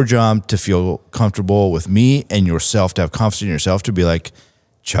 it's your job to feel comfortable with me and yourself, to have confidence in yourself, to be like,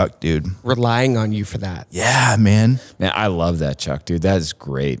 Chuck, dude. Relying on you for that. Yeah, man. Man, I love that, Chuck, dude. That is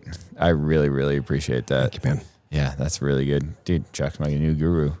great. I really, really appreciate that. Thank you, man. Yeah, that's really good. Dude, Chuck's my new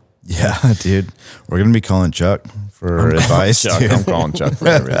guru. Yeah, dude. We're going to be calling Chuck for advice. Chuck, dude. I'm calling Chuck for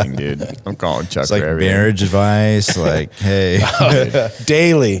everything, dude. I'm calling Chuck It's like for everything. marriage advice. Like, hey,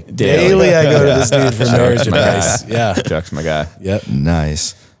 Daily I go to this dude for marriage Chuck's my guy. advice. Yeah. Chuck's my guy. Yep.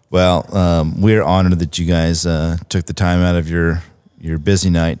 nice. Well, we're honored that you guys took the time out of your busy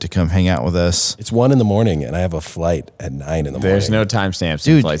night to come hang out with us. It's 1 a.m. and I have a flight at 9 a.m. There's no timestamps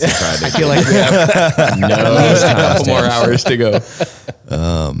Dude. in flights on Friday. I feel like we have no a couple more timestamps. hours to go.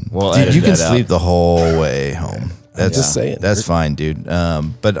 We'll Dude, edit you can that out. sleep the whole way home. That's just saying. That's fine, dude.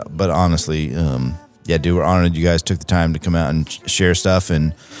 But honestly, yeah, dude, we're honored you guys took the time to come out and share stuff.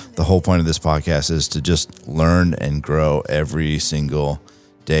 And the whole point of this podcast is to just learn and grow every single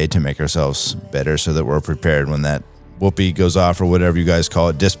day to make ourselves better, so that we're prepared when that whoopee goes off, or whatever you guys call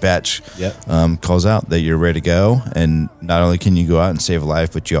it, dispatch, calls out, that you're ready to go. And not only can you go out and save a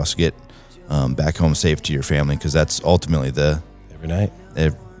life, but you also get back home safe to your family, because that's ultimately every night.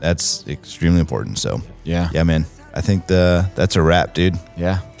 that's extremely important. So Yeah. man, I think that's a wrap, dude.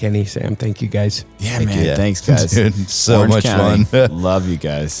 Yeah. Kenny, Sam, thank you guys. Yeah, Thank man. you. Yeah. Thanks, guys. Dude, so Orange much County, fun. Love you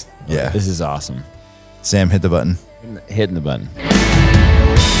guys. Yeah. This is awesome. Sam, hit the button. Hitting the button.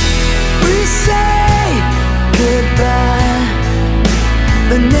 We say goodbye,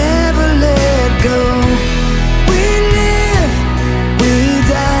 but never